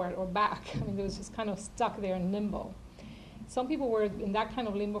forward or back. I mean, it was just kind of stuck there in limbo. Some people were in that kind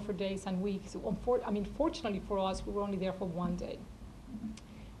of limbo for days and weeks. Fortunately for us, we were only there for one day.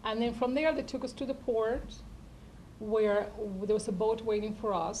 And then from there, they took us to the port where there was a boat waiting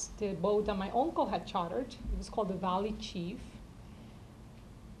for us, the boat that my uncle had chartered. It was called the Valley Chief.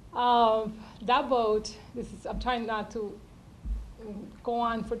 That boat, I'm trying not to go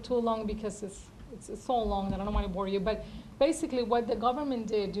on for too long because it's so long that I don't want to bore you, but basically what the government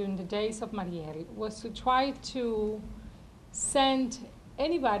did during the days of Mariel was to try to send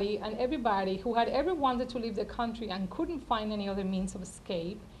anybody and everybody who had ever wanted to leave the country and couldn't find any other means of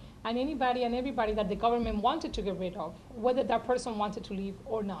escape, and anybody and everybody that the government wanted to get rid of, whether that person wanted to leave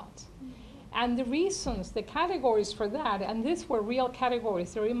or not. And the reasons, the categories for that, and these were real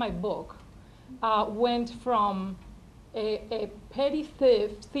categories, they're in my book, went from a petty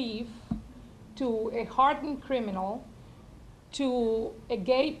thief to a hardened criminal to a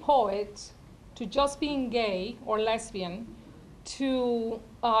gay poet to just being gay or lesbian to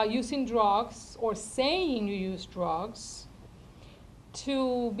using drugs or saying you use drugs,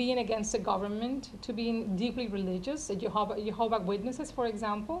 to being against the government, to being deeply religious, Jehovah's Witnesses, for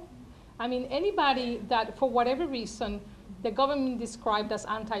example. I mean, anybody that, for whatever reason, the government described as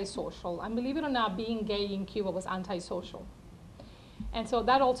antisocial. And believe it or not, being gay in Cuba was antisocial. And so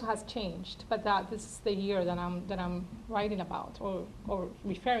that also has changed, but this is the year that I'm writing about or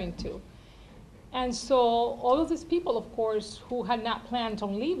referring to. And so all of these people, of course, who had not planned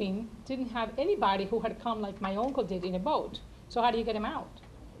on leaving, didn't have anybody who had come like my uncle did in a boat. So how do you get them out?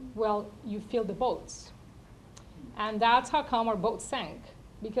 Well, you fill the boats. And that's how come our boat sank,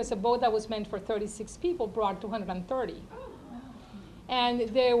 because a boat that was meant for 36 people brought 230. And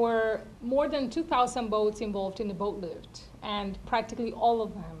there were more than 2,000 boats involved in the boat lift, and practically all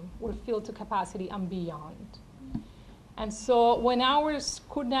of them were filled to capacity and beyond. And so when ours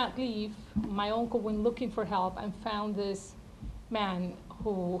could not leave, my uncle went looking for help and found this man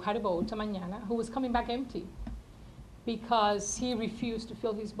who had a boat, a Manana, who was coming back empty because he refused to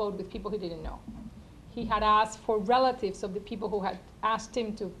fill his boat with people he didn't know. He had asked for relatives of the people who had asked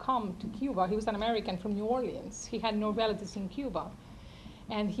him to come to Cuba. He was an American from New Orleans. He had no relatives in Cuba.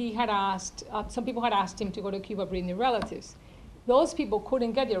 And he had asked, some people had asked him to go to Cuba, bring their relatives. Those people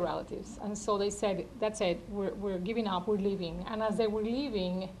couldn't get their relatives. And so they said, that's it, we're giving up, we're leaving. And as they were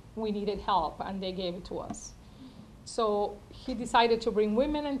leaving, we needed help, and they gave it to us. So he decided to bring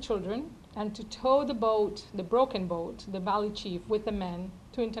women and children and to tow the boat, the broken boat, the Valley Chief, with the men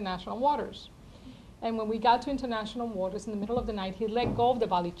to international waters. And when we got to international waters in the middle of the night, he let go of the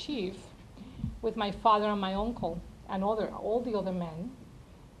Valley Chief with my father and my uncle and all the other men,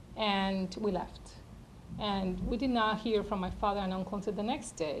 and we left. And we did not hear from my father and uncle until the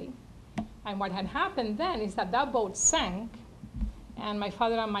next day. And what had happened then is that that boat sank, and my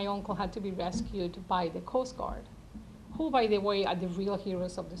father and my uncle had to be rescued by the Coast Guard, who, by the way, are the real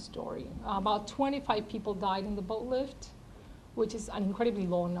heroes of the story. About 25 people died in the boat lift, which is an incredibly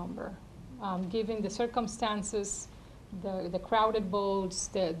low number. Given the circumstances, the crowded boats,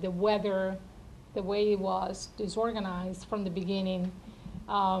 the weather, the way it was disorganized from the beginning,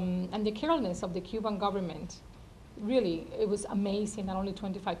 And the carelessness of the Cuban government, really, it was amazing that only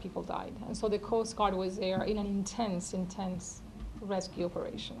 25 people died. And so the Coast Guard was there in an intense, intense rescue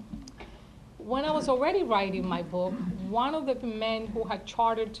operation. When I was already writing my book, one of the men who had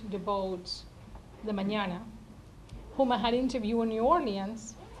chartered the boat, the Manana, whom I had interviewed in New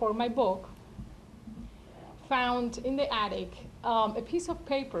Orleans for my book, found in the attic a piece of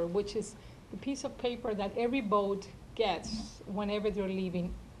paper, which is the piece of paper that every boat gets whenever they're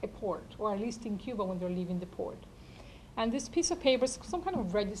leaving a port, or at least in Cuba when they're leaving the port. And this piece of paper is some kind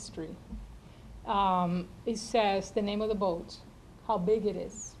of registry. It says the name of the boat, how big it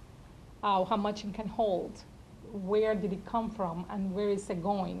is, how much it can hold, where did it come from, and where is it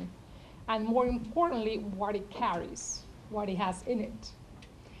going, and more importantly, what it carries, what it has in it.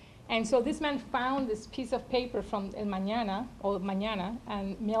 And so this man found this piece of paper from El Mañana, or Mañana,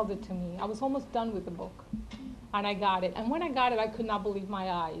 and mailed it to me. I was almost done with the book, and I got it. And when I got it, I could not believe my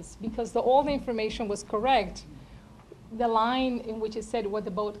eyes, because all the information was correct. The line in which it said what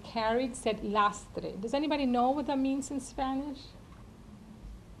the boat carried said lastre. Does anybody know what that means in Spanish?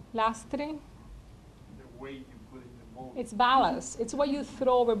 Lastre? The weight you put in the boat. It's ballast. It's what you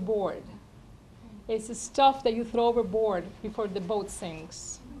throw overboard. It's the stuff that you throw overboard before the boat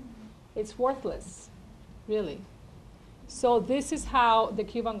sinks. It's worthless, really. So this is how the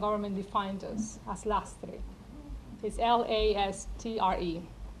Cuban government defined us, as lastre. It's L-A-S-T-R-E.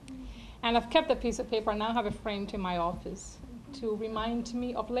 And I've kept a piece of paper, and I now have a frame in my office to remind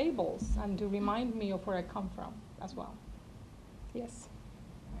me of labels and to remind me of where I come from as well. Yes?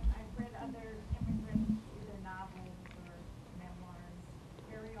 I've read other immigrants, either novels or memoirs.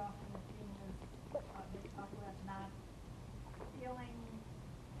 Very often the theme is they talk about not feeling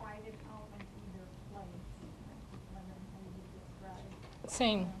quite at home in either place. Wondering how you describe.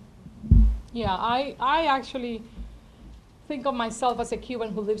 Same. Yeah, I actually think of myself as a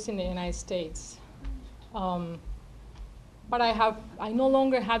Cuban who lives in the United States. But I no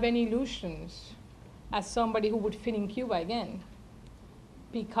longer have any illusions as somebody who would fit in Cuba again,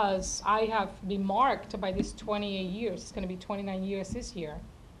 because I have been marked by these 28 years, it's going to be 29 years this year,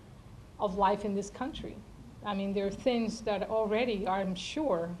 of life in this country. I mean, there are things that already, I'm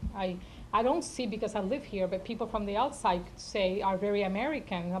sure, I don't see because I live here, but people from the outside say are very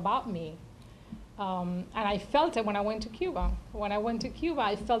American about me. And I felt it when I went to Cuba. When I went to Cuba,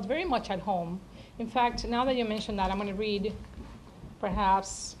 I felt very much at home. In fact, now that you mentioned that, I'm going to read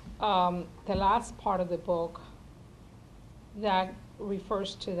perhaps the last part of the book that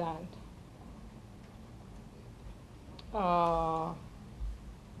refers to that.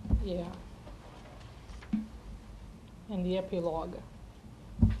 Yeah. And the epilogue.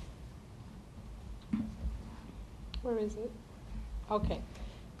 Where is it? Okay.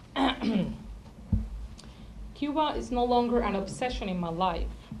 Cuba is no longer an obsession in my life.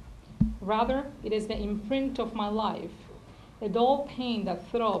 Rather, it is the imprint of my life, a dull pain that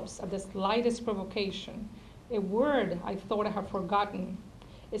throbs at the slightest provocation, a word I thought I had forgotten,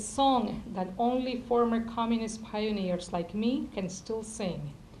 a song that only former communist pioneers like me can still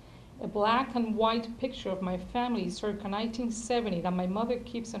sing, a black and white picture of my family circa 1970 that my mother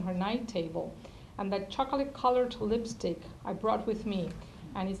keeps on her night table, and that chocolate-colored lipstick I brought with me,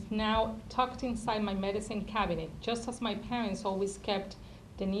 and is now tucked inside my medicine cabinet, just as my parents always kept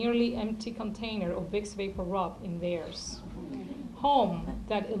the nearly empty container of Vicks Vapor Rub in theirs. Home,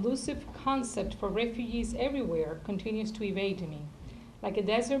 that elusive concept for refugees everywhere, continues to evade me, like a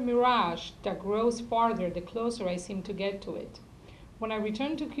desert mirage that grows farther the closer I seem to get to it. When I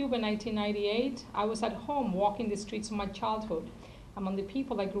returned to Cuba in 1998, I was at home walking the streets of my childhood, among the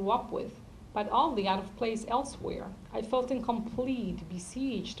people I grew up with, but oddly out of place elsewhere. I felt incomplete,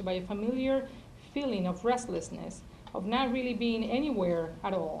 besieged by a familiar feeling of restlessness, of not really being anywhere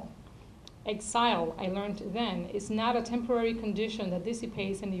at all. Exile, I learned then, is not a temporary condition that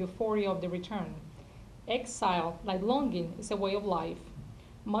dissipates in the euphoria of the return. Exile, like longing, is a way of life,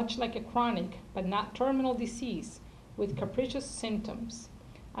 much like a chronic but not terminal disease with capricious symptoms,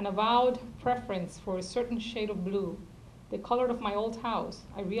 an avowed preference for a certain shade of blue, the color of my old house,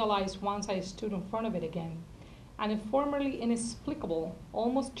 I realized once I stood in front of it again, and a formerly inexplicable,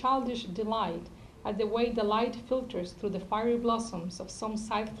 almost childish delight at the way the light filters through the fiery blossoms of some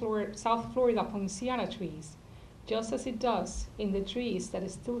South Florida poinciana trees, just as it does in the trees that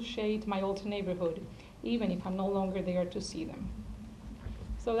still shade my old neighborhood, even if I'm no longer there to see them.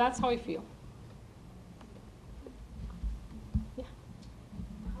 So that's how I feel. Yeah.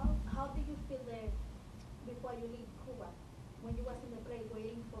 How do you feel there before you leave Cuba? When you was in the place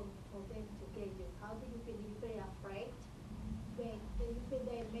waiting for them to get you, how do you feel? Do you feel afraid? Do you feel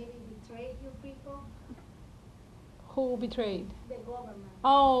they maybe betrayed you people? Who betrayed? The government.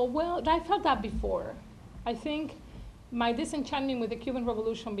 Oh, well, I felt that before. I think my disenchantment with the Cuban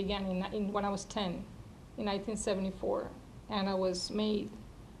Revolution began when I was 10, in 1974, and I was made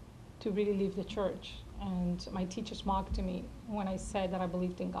to really leave the church. And my teachers mocked me when I said that I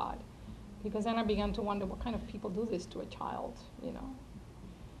believed in God, because then I began to wonder what kind of people do this to a child, you know.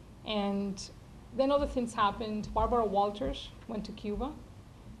 And then other things happened. Barbara Walters went to Cuba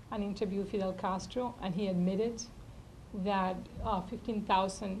and interviewed Fidel Castro, and he admitted that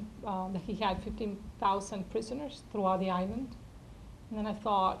that he had 15,000 prisoners throughout the island. And then I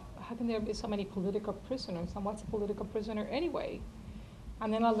thought, how can there be so many political prisoners? And what's a political prisoner anyway?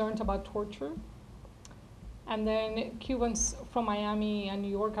 And then I learned about torture. And then Cubans from Miami and New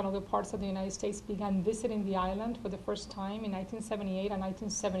York and other parts of the United States began visiting the island for the first time in 1978 and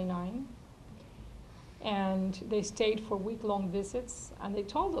 1979. And they stayed for week-long visits, and they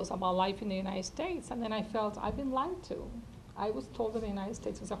told us about life in the United States. And then I felt I've been lied to. I was told that the United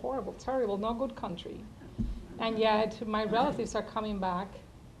States was a horrible, terrible, no good country. And yet my relatives are coming back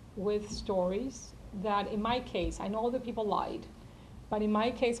with stories that, in my case, I know other people lied, but in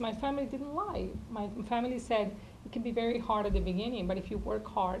my case, my family didn't lie. My family said it can be very hard at the beginning, but if you work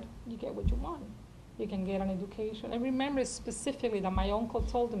hard, you get what you want. You can get an education. I remember specifically that my uncle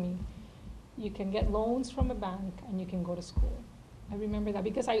told me, you can get loans from a bank and you can go to school. I remember that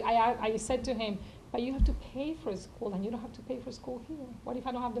because I said to him, but you have to pay for school and you don't have to pay for school here. What if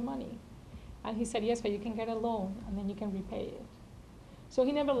I don't have the money? And he said, yes, but you can get a loan and then you can repay it. So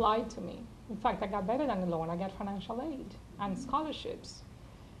he never lied to me. In fact, I got better than a loan. I got financial aid and scholarships.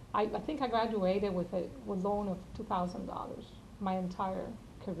 I think I graduated with a loan of $2,000 my entire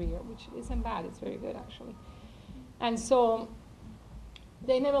career, which isn't bad. It's very good, actually. And so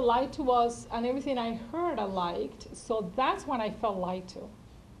they never lied to us, and everything I heard I liked. So that's when I felt lied to.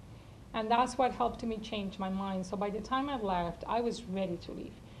 And that's what helped me change my mind. So by the time I left, I was ready to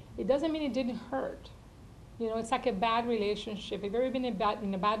leave. It doesn't mean it didn't hurt. You know, it's like a bad relationship. Have you ever been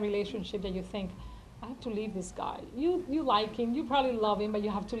in a bad relationship that you think, I have to leave this guy? You like him, you probably love him, but you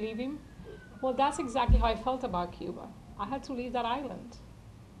have to leave him? Well, that's exactly how I felt about Cuba. I had to leave that island.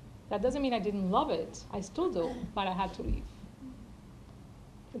 That doesn't mean I didn't love it. I still do, but I had to leave.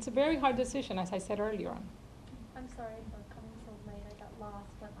 It's a very hard decision, as I said earlier on. I'm sorry for coming so late. I got lost,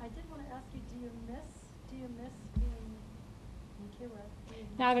 but I did want to ask you: do you miss being in Cuba?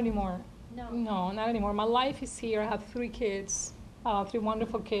 Not anymore. No. No, not anymore. My life is here. I have 3 kids, 3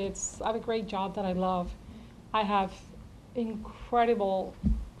 wonderful kids. I have a great job that I love. I have incredible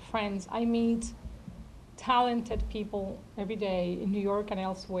friends. I meet talented people every day in New York and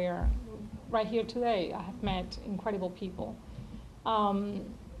elsewhere. Right here today, I have met incredible people.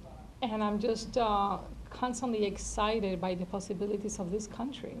 And I'm just constantly excited by the possibilities of this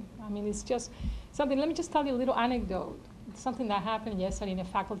country. I mean, it's just something. Let me just tell you a little anecdote. It's something that happened yesterday in a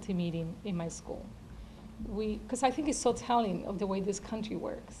faculty meeting in my school. Because I think it's so telling of the way this country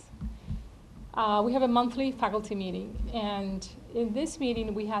works. We have a monthly faculty meeting, and in this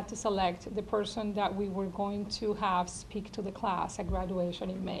meeting, we had to select the person that we were going to have speak to the class at graduation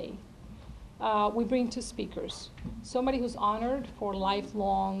in May. We bring 2 speakers, somebody who's honored for a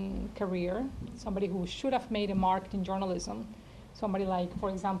lifelong career, somebody who should have made a mark in journalism, somebody like, for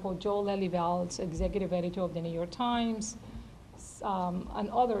example, Joel Lelyveltz, executive editor of the New York Times, and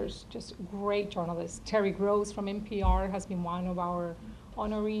others, just great journalists. Terry Gross from NPR has been one of our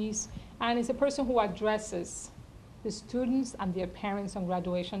honorees, and is a person who addresses the students and their parents on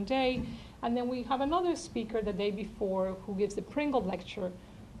graduation day. And then we have another speaker the day before who gives the Pringle lecture,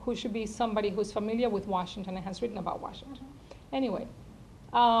 who should be somebody who's familiar with Washington and has written about Washington. Anyway,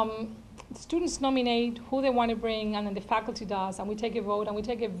 the students nominate who they want to bring, and then the faculty does, and we take a vote, and we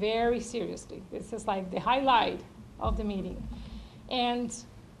take it very seriously. This is like the highlight of the meeting. And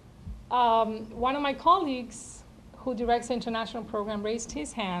one of my colleagues who directs the international program raised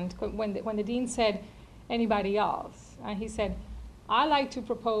his hand when the dean said, anybody else? And he said, I'd like to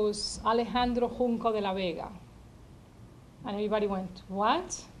propose Alejandro Junco de la Vega. And everybody went,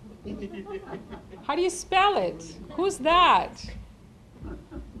 what? How do you spell it? Who's that?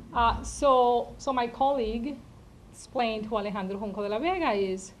 So my colleague explained who Alejandro Junco de la Vega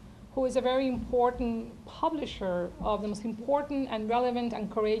is, who is a very important publisher of the most important and relevant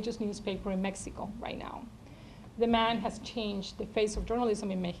and courageous newspaper in Mexico right now. The man has changed the face of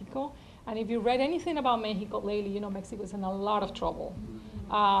journalism in Mexico. And if you read anything about Mexico lately, you know Mexico is in a lot of trouble.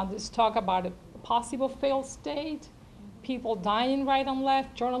 There's talk about a possible failed state, people dying right and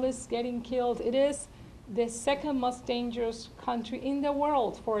left, journalists getting killed. It is the 2nd most dangerous country in the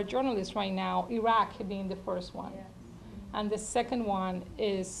world for a journalist right now, Iraq being the first one. Yes. And the second one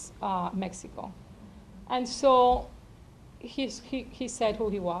is Mexico. And so he said who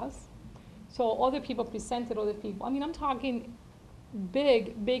he was. So other people presented other people. I mean, I'm talking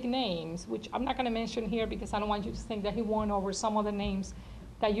big names, which I'm not going to mention here because I don't want you to think that he won over some other names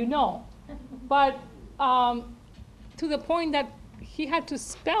that you know. But to the point that he had to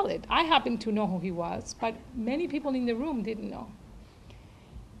spell it. I happen to know who he was, but many people in the room didn't know.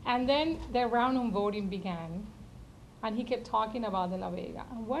 And then the round of voting began, and he kept talking about De La Vega.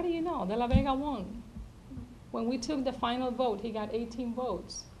 And what do you know? De La Vega won. When we took the final vote, he got 18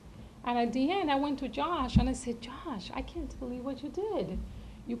 votes. And at the end, I went to Josh, and I said, Josh, I can't believe what you did.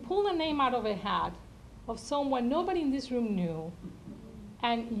 You pulled a name out of a hat of someone nobody in this room knew,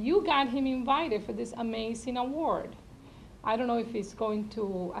 and you got him invited for this amazing award. I don't know if he's going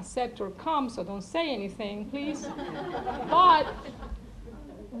to accept or come, so don't say anything, please. But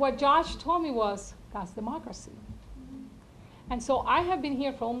what Josh told me was, that's democracy. And so I have been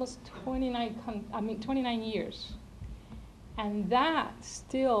here for almost 29 years. And that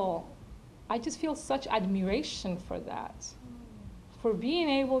still, I just feel such admiration for that. For being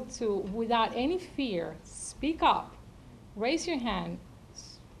able to, without any fear, speak up, raise your hand,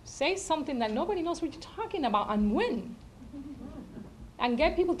 say something that nobody knows what you're talking about, and win. And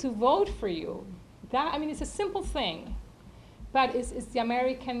get people to vote for you. That, I mean, it's a simple thing. But it's the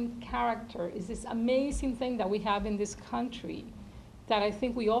American character. It's this amazing thing that we have in this country that I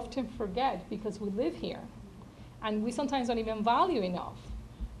think we often forget because we live here. And we sometimes don't even value enough.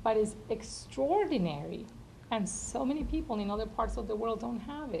 But it's extraordinary. And so many people in other parts of the world don't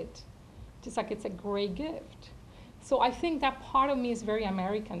have it. Just like it's a great gift. So I think that part of me is very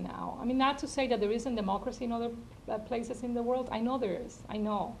American now. I mean, not to say that there isn't democracy in other places in the world. I know there is. I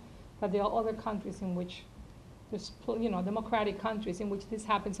know that there are other countries in which there's, democratic countries in which this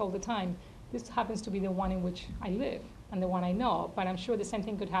happens all the time. This happens to be the one in which I live and the one I know. But I'm sure the same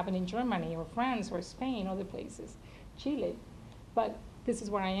thing could happen in Germany or France or Spain, other places, Chile. But this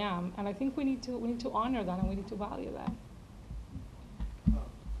is where I am, and I think we need to honor that and we need to value that.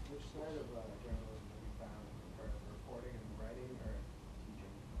 Which side of journalism have you found? Reporting and writing, or teaching?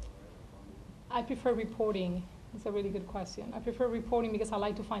 I prefer reporting. It's a really good question. I prefer reporting because I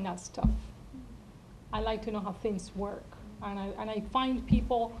like to find out stuff. I like to know how things work, and I find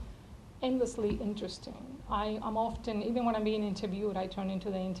people endlessly interesting. I'm often, even when I'm being interviewed, I turn into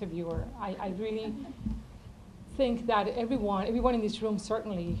the interviewer. I really think that everyone in this room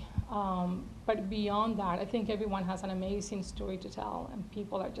certainly, but beyond that, I think everyone has an amazing story to tell, and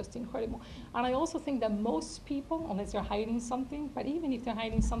people are just incredible. And I also think that most people, unless they're hiding something, but even if they're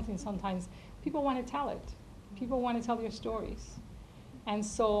hiding something, sometimes people want to tell it. People want to tell their stories. And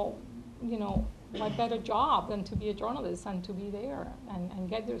so, what better job than to be a journalist and to be there and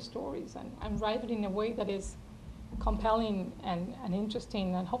get their stories and write it in a way that is compelling and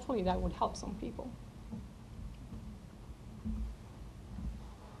interesting, and hopefully that would help some people.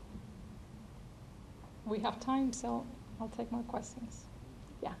 We have time, so I'll take more questions.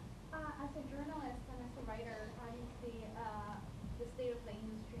 Yeah. As a journalist and as a writer, how do you see the state of the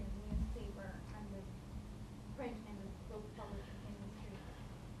industry in the newspaper and the print and the book publishing industry?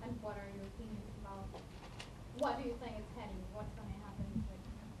 And what are your opinions about what do you think is heading? What's going to happen?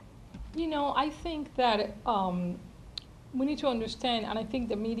 I think that we need to understand, and I think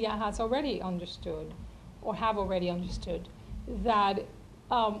the media has already understood, or have already understood, that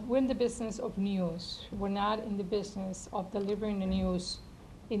we're in the business of news. We're not in the business of delivering the news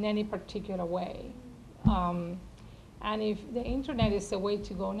in any particular way. And if the internet is the way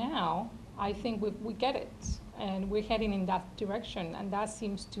to go now, I think we get it. And we're heading in that direction, and that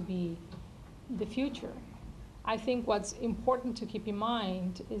seems to be the future. I think what's important to keep in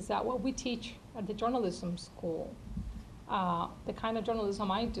mind is that what we teach at the journalism school, the kind of journalism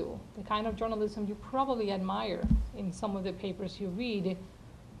I do, the kind of journalism you probably admire in some of the papers you read,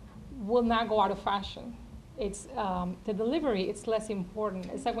 will not go out of fashion. It's the delivery, it's less important.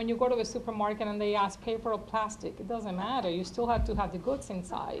 It's like when you go to a supermarket and they ask paper or plastic, it doesn't matter. You still have to have the goods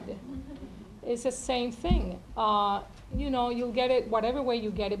inside. It's the same thing. You'll get it whatever way you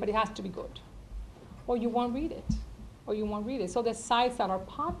get it, but it has to be good. Or you won't read it. So the sites that are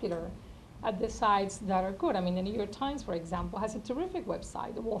popular are the sites that are good. I mean, the New York Times, for example, has a terrific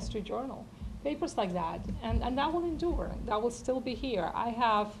website, the Wall Street Journal, papers like that. And that will endure. That will still be here.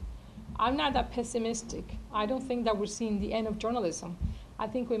 I'm not that pessimistic. I don't think that we're seeing the end of journalism. I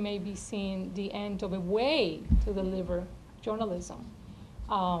think we may be seeing the end of a way to deliver journalism.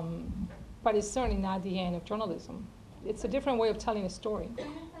 But it's certainly not the end of journalism. It's a different way of telling a story. So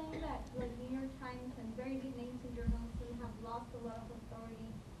you're saying that like New York Times and very big names in journalism have lost a lot of authority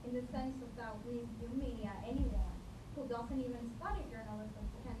in the sense of that with new media, anyone who doesn't even study journalism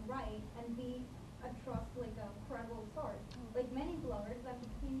can write and be a credible source. like many bloggers that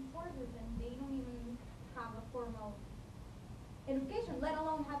became sources and they don't even have a formal education, let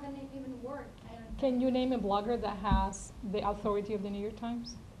alone have an even word. Can you name a blogger that has the authority of the New York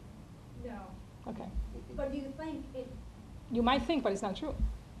Times? No. Okay. But do you think it? You might think, but it's not true.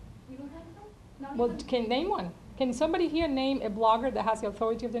 You don't think so? Not Well, even? can name one. Can somebody here name a blogger that has the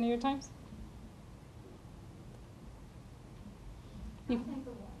authority of the New York Times? I'll think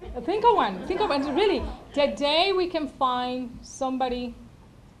of one. Think of one. Think of one. Really, today we can find somebody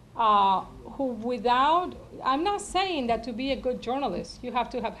who, without, I'm not saying that to be a good journalist, you have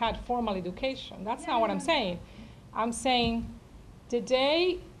to have had formal education. That's not what I'm saying. I'm saying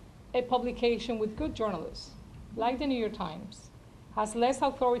today a publication with good journalists, like the New York Times, has less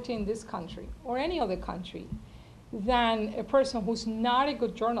authority in this country or any other country than a person who's not a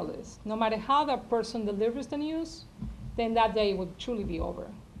good journalist. No matter how that person delivers the news, then that day would truly be over.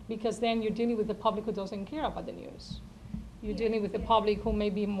 Because then you're dealing with the public who doesn't care about the news. You're dealing with the public who may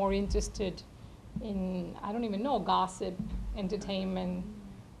be more interested in, I don't even know, gossip, entertainment,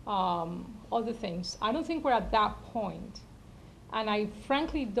 other things. I don't think we're at that point. And I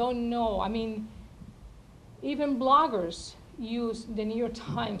frankly don't know. I mean, even bloggers use the New York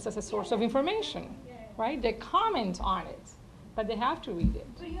Times as a source of information, right? They comment on it, but they have to read it.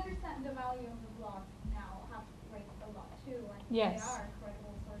 So you understand the value of the blog now have raised a lot too, and Yes. they are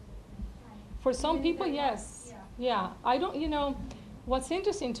credible sources in time. For some Even people, they're not- yes. Yeah. Yeah, I don't, you know, what's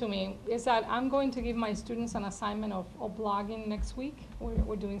interesting to me is that I'm going to give my students an assignment of blogging next week.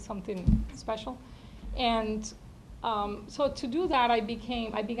 We're doing something special. And so to do that, I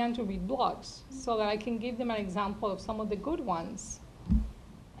began to read blogs so that I can give them an example of some of the good ones.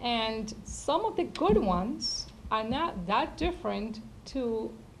 And some of the good ones are not that different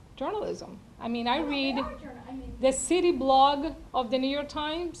to journalism. I mean, I read the city blog of the New York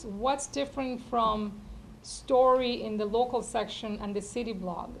Times. What's different from story in the local section and the city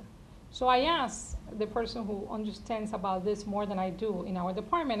blog? So I asked the person who understands about this more than I do in our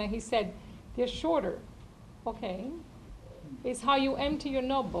department, and he said, they're shorter. Okay. It's how you empty your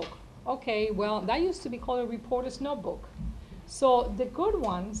notebook. Okay, well, that used to be called a reporter's notebook. So the good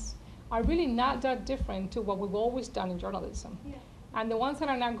ones are really not that different to what we've always done in journalism. Yeah. And the ones that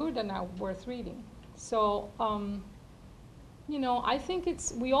are not good are not worth reading. So, you know, I think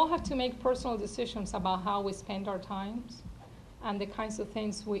we all have to make personal decisions about how we spend our times and the kinds of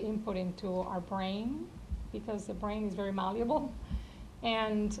things we input into our brain, because the brain is very malleable.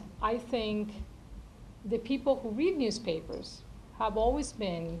 And I think the people who read newspapers have always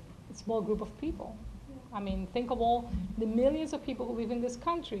been a small group of people. I mean, think of all the millions of people who live in this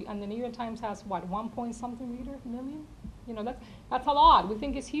country, and the New York Times has, what, 1 point something million? You know, that's a lot. We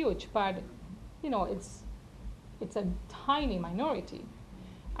think it's huge, but, you know, it's a tiny minority.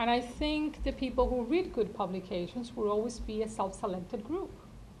 And I think the people who read good publications will always be a self-selected group.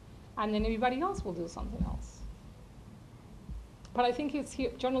 And then everybody else will do something else. But I think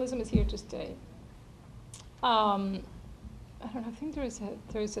journalism is here to stay. I don't know, I think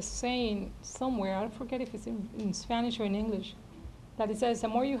there is a saying somewhere, I forget if it's in Spanish or in English, that it says the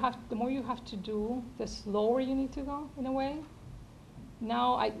more you have to do, the slower you need to go, in a way.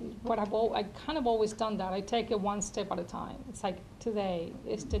 Now, I kind of always done that. I take it one step at a time. It's like today,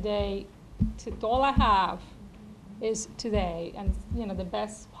 all I have is today, and you know, the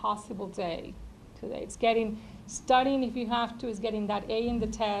best possible day today. It's studying if you have to, is getting that A in the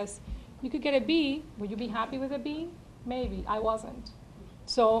test. You could get a B. Would you be happy with a B? Maybe. I wasn't.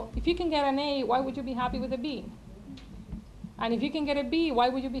 So if you can get an A, why would you be happy with a B? And if you can get a B, why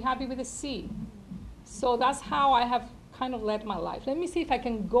would you be happy with a C? So that's how I have kind of led my life. Let me see if I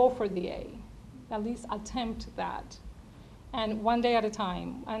can go for the A. At least attempt that. And one day at a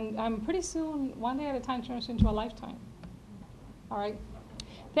time. And pretty soon, one day at a time turns into a lifetime. All right?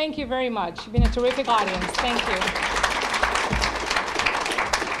 Thank you very much. You've been a terrific audience. Thank you.